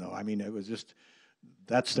women, though. I mean, it was just,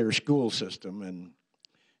 that's their school system, and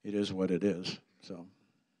it is what it is. So,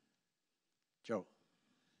 Joe.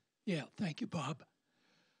 Yeah, thank you, Bob.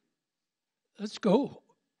 Let's go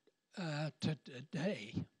to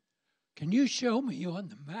today. Can you show me on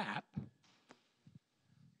the map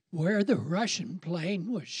where the Russian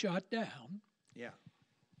plane was shot down Yeah.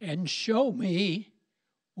 and show me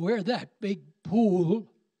where that big pool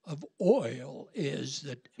of oil is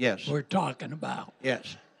that Yes. we're talking about.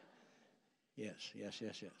 Yes. Yes, yes,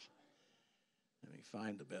 yes, yes. Let me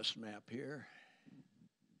find the best map here.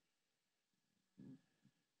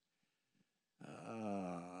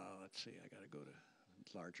 Let's see, I got to go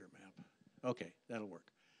to larger map. Okay, that'll work.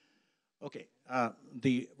 Okay,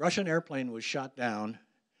 the Russian airplane was shot down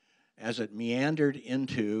as it meandered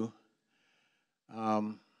into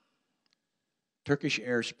Turkish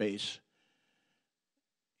airspace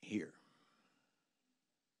here.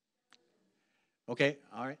 Okay,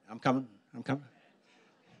 all right, I'm coming.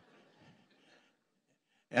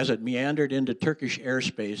 As it meandered into Turkish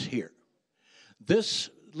airspace here. This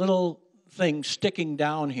little thing sticking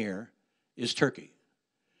down here is Turkey.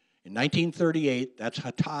 In 1938, that's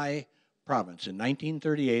Hatay province. In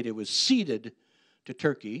 1938, it was ceded to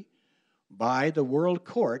Turkey by the World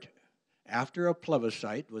Court after a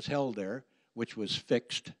plebiscite was held there, which was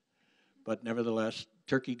fixed, but nevertheless,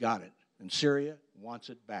 Turkey got it. And Syria wants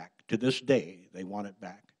it back. To this day, they want it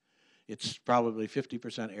back. It's probably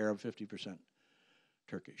 50% Arab, 50%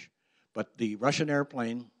 Turkish. But the Russian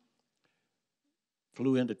airplane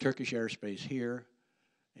flew into Turkish airspace here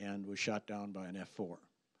and was shot down by an F-4.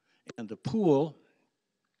 And the pool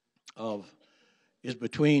is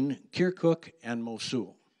between Kirkuk and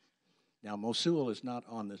Mosul. Now, Mosul is not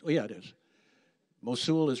on this. Oh, yeah, it is.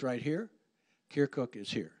 Mosul is right here. Kirkuk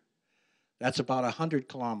is here. That's about 100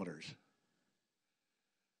 kilometers.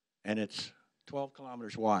 And it's 12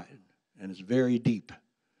 kilometers wide. And it's very deep.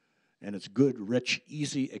 And it's good, rich,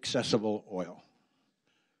 easy, accessible oil.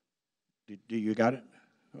 Do you got it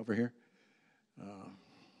over here?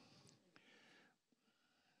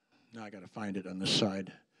 Now I got to find it on this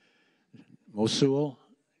side. Mosul,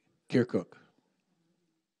 Kirkuk.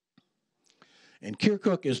 And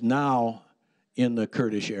Kirkuk is now in the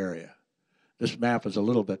Kurdish area. This map is a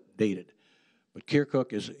little bit dated, but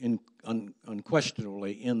Kirkuk is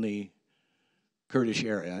unquestionably in the Kurdish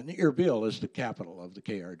area. And Erbil is the capital of the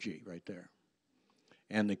KRG right there.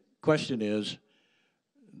 And the question is,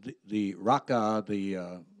 the Raqqa,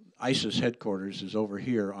 the ISIS headquarters is over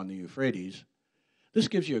here on the Euphrates. This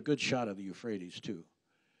gives you a good shot of the Euphrates too.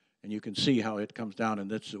 And you can see how it comes down, and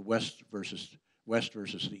that's the west versus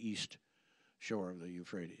the east shore of the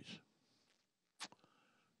Euphrates.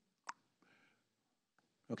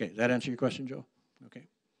 Okay, does that answer your question, Joe? Okay.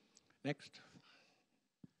 Next.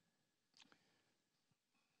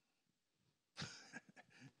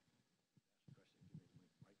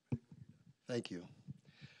 Thank you.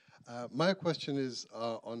 My question is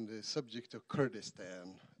on the subject of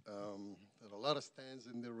Kurdistan. There are a lot of stands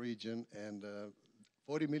in the region, and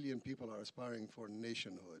 40 million people are aspiring for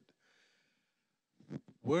nationhood.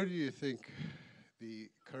 Where do you think the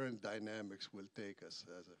current dynamics will take us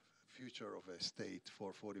as a future of a state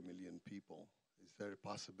for 40 million people? Is there a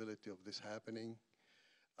possibility of this happening?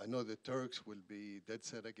 I know the Turks will be dead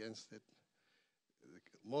set against it.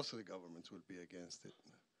 Most of the governments will be against it.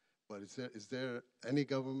 But is there any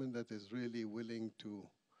government that is really willing to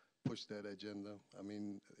push that agenda? I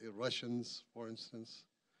mean, Russians, for instance,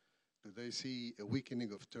 do they see a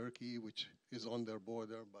weakening of Turkey, which is on their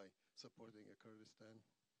border, by supporting a Kurdistan?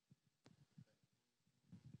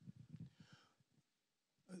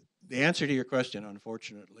 The answer to your question,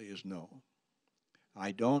 unfortunately, is no.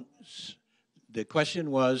 I don't. The question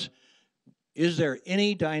was, is there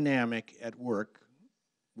any dynamic at work,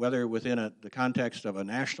 whether within the context of a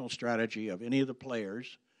national strategy of any of the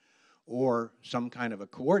players or some kind of a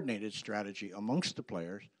coordinated strategy amongst the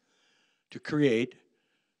players to create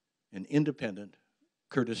an independent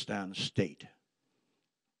Kurdistan state?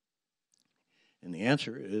 And the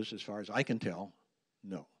answer is, as far as I can tell,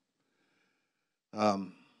 no.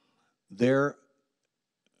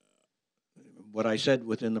 What I said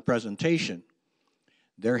within the presentation,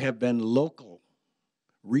 there have been local,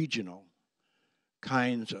 regional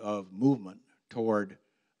kinds of movement toward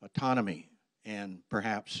autonomy and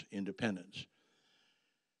perhaps independence.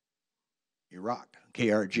 Iraq,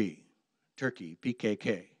 KRG, Turkey,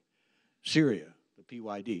 PKK, Syria, the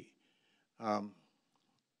PYD.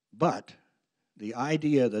 But the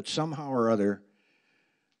idea that somehow or other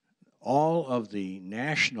all of the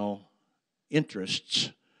national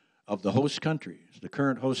interests of the host countries, the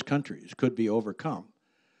current host countries, could be overcome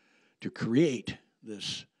to create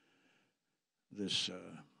this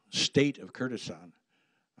state of Kurdistan,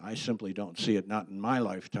 I simply don't see it, not in my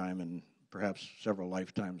lifetime and perhaps several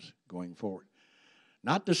lifetimes going forward.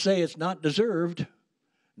 Not to say it's not deserved,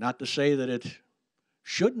 not to say that it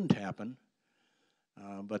shouldn't happen,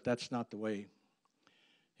 but that's not the way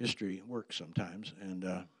history works sometimes.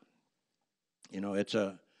 And You know, it's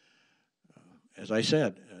as I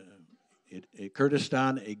said,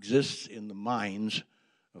 Kurdistan exists in the minds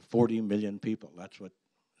of 40 million people. That's what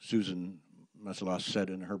Susan Maslas said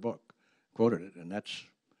in her book, quoted it, and that's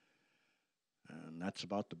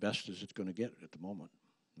about the best as it's going to get at the moment,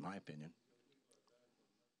 in my opinion.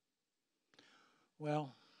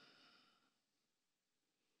 Well,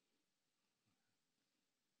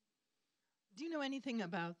 do you know anything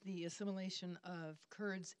about the assimilation of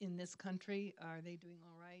Kurds in this country? Are they doing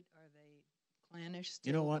all right? Are they clannish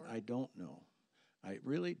still? you know what? I don't know. I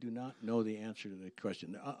really do not know the answer to the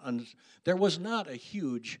question. There was not a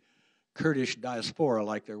huge Kurdish diaspora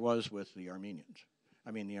like there was with the Armenians.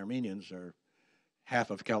 I mean, the Armenians are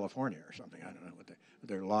half of California or something. I don't know what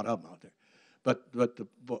there are a lot of them out there. But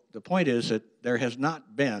the point is that there has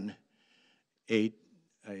not been a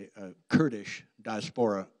Kurdish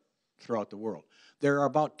diaspora throughout the world. There are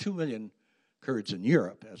about 2 million Kurds in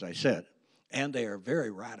Europe, as I said, and they are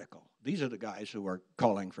very radical. These are the guys who are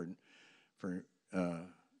calling for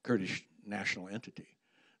Kurdish national entity.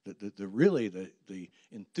 The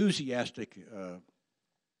enthusiastic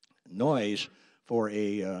noise for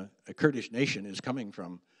a Kurdish nation is coming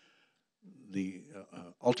from the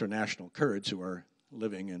ultranational Kurds who are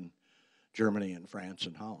living in Germany and France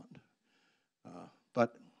and Holland.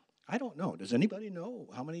 But I don't know. Does anybody know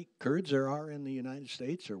how many Kurds there are in the United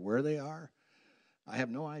States or where they are? I have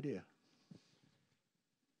no idea.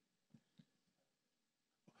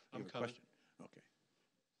 I'm coming. Question? Okay.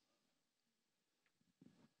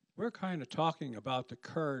 We're kind of talking about the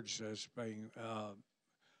Kurds as being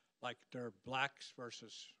like they're blacks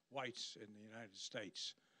versus whites in the United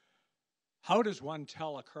States. How does one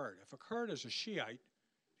tell a Kurd? If a Kurd is a Shiite,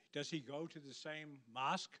 does he go to the same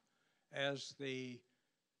mosque as the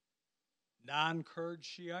non-Kurd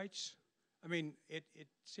Shiites? I mean, it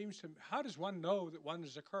seems to me, how does one know that one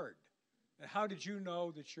is a Kurd? And how did you know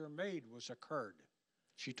that your maid was a Kurd?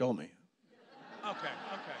 She told me. Okay.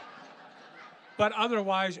 But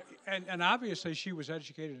otherwise, and obviously she was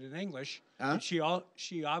educated in English. Huh? She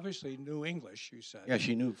obviously knew English, you said. Yeah,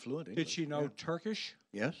 she knew fluent English. Did she know Turkish?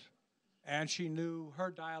 Yes. And she knew her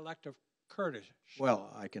dialect of Kurdish.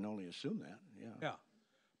 Well, I can only assume that, yeah. Yeah.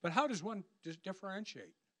 But how does one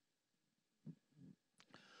differentiate?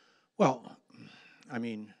 Well, I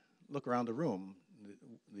mean, look around the room.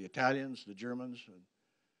 The Italians, the Germans,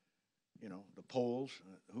 you know, the Poles.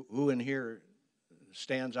 Who in here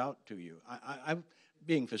stands out to you? I'm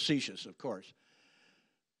being facetious, of course.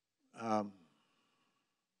 But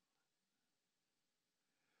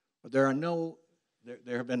there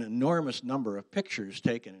have been an enormous number of pictures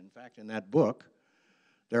taken. In fact, in that book,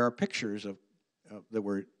 there are pictures that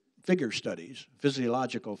were figure studies,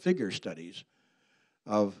 physiological figure studies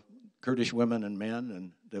of Kurdish women and men,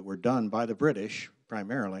 and that were done by the British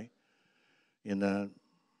primarily in the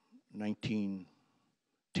 1910-20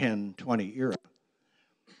 era.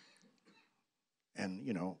 And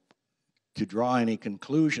you know, to draw any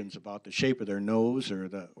conclusions about the shape of their nose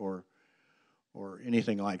or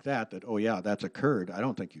anything like that, oh yeah, that's a Kurd, I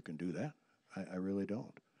don't think you can do that. I really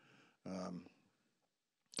don't.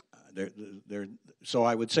 So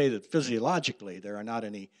I would say that physiologically there are not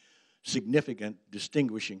any significant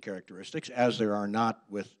distinguishing characteristics, as there are not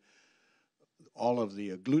with all of the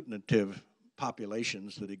agglutinative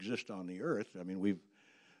populations that exist on the earth. I mean, we've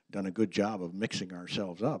done a good job of mixing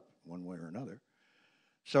ourselves up one way or another.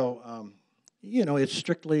 So, you know, it's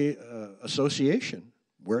strictly association.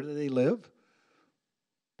 Where do they live?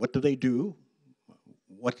 What do they do?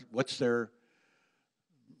 What's their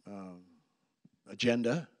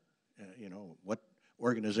agenda? You know, what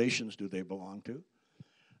organizations do they belong to?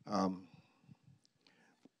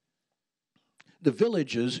 The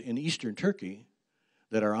villages in eastern Turkey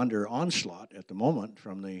that are under onslaught at the moment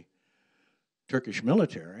from the Turkish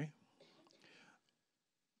military,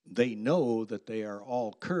 they know that they are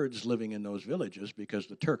all Kurds living in those villages because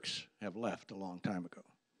the Turks have left a long time ago.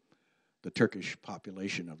 The Turkish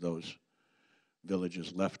population of those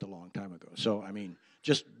villages left a long time ago. So, I mean,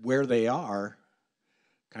 just where they are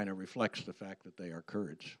kind of reflects the fact that they are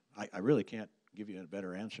Kurds. I really can't give you a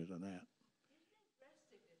better answer than that.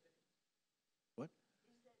 What?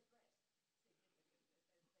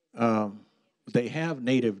 They have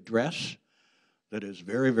native dress that is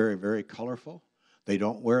very, very, very colorful. They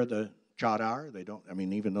don't wear the chadar. They don't, I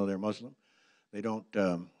mean, even though they're Muslim, they don't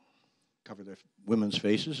cover their women's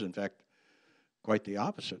faces. In fact, quite the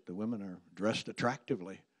opposite. The women are dressed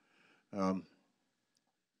attractively.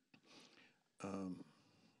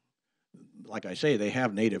 Like I say, they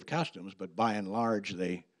have native costumes, but by and large,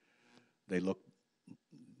 they look,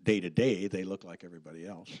 day to day, they look like everybody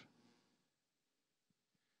else.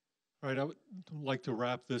 All right, I would like to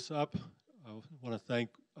wrap this up. I want to thank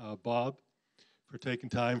Bob for taking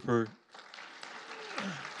time for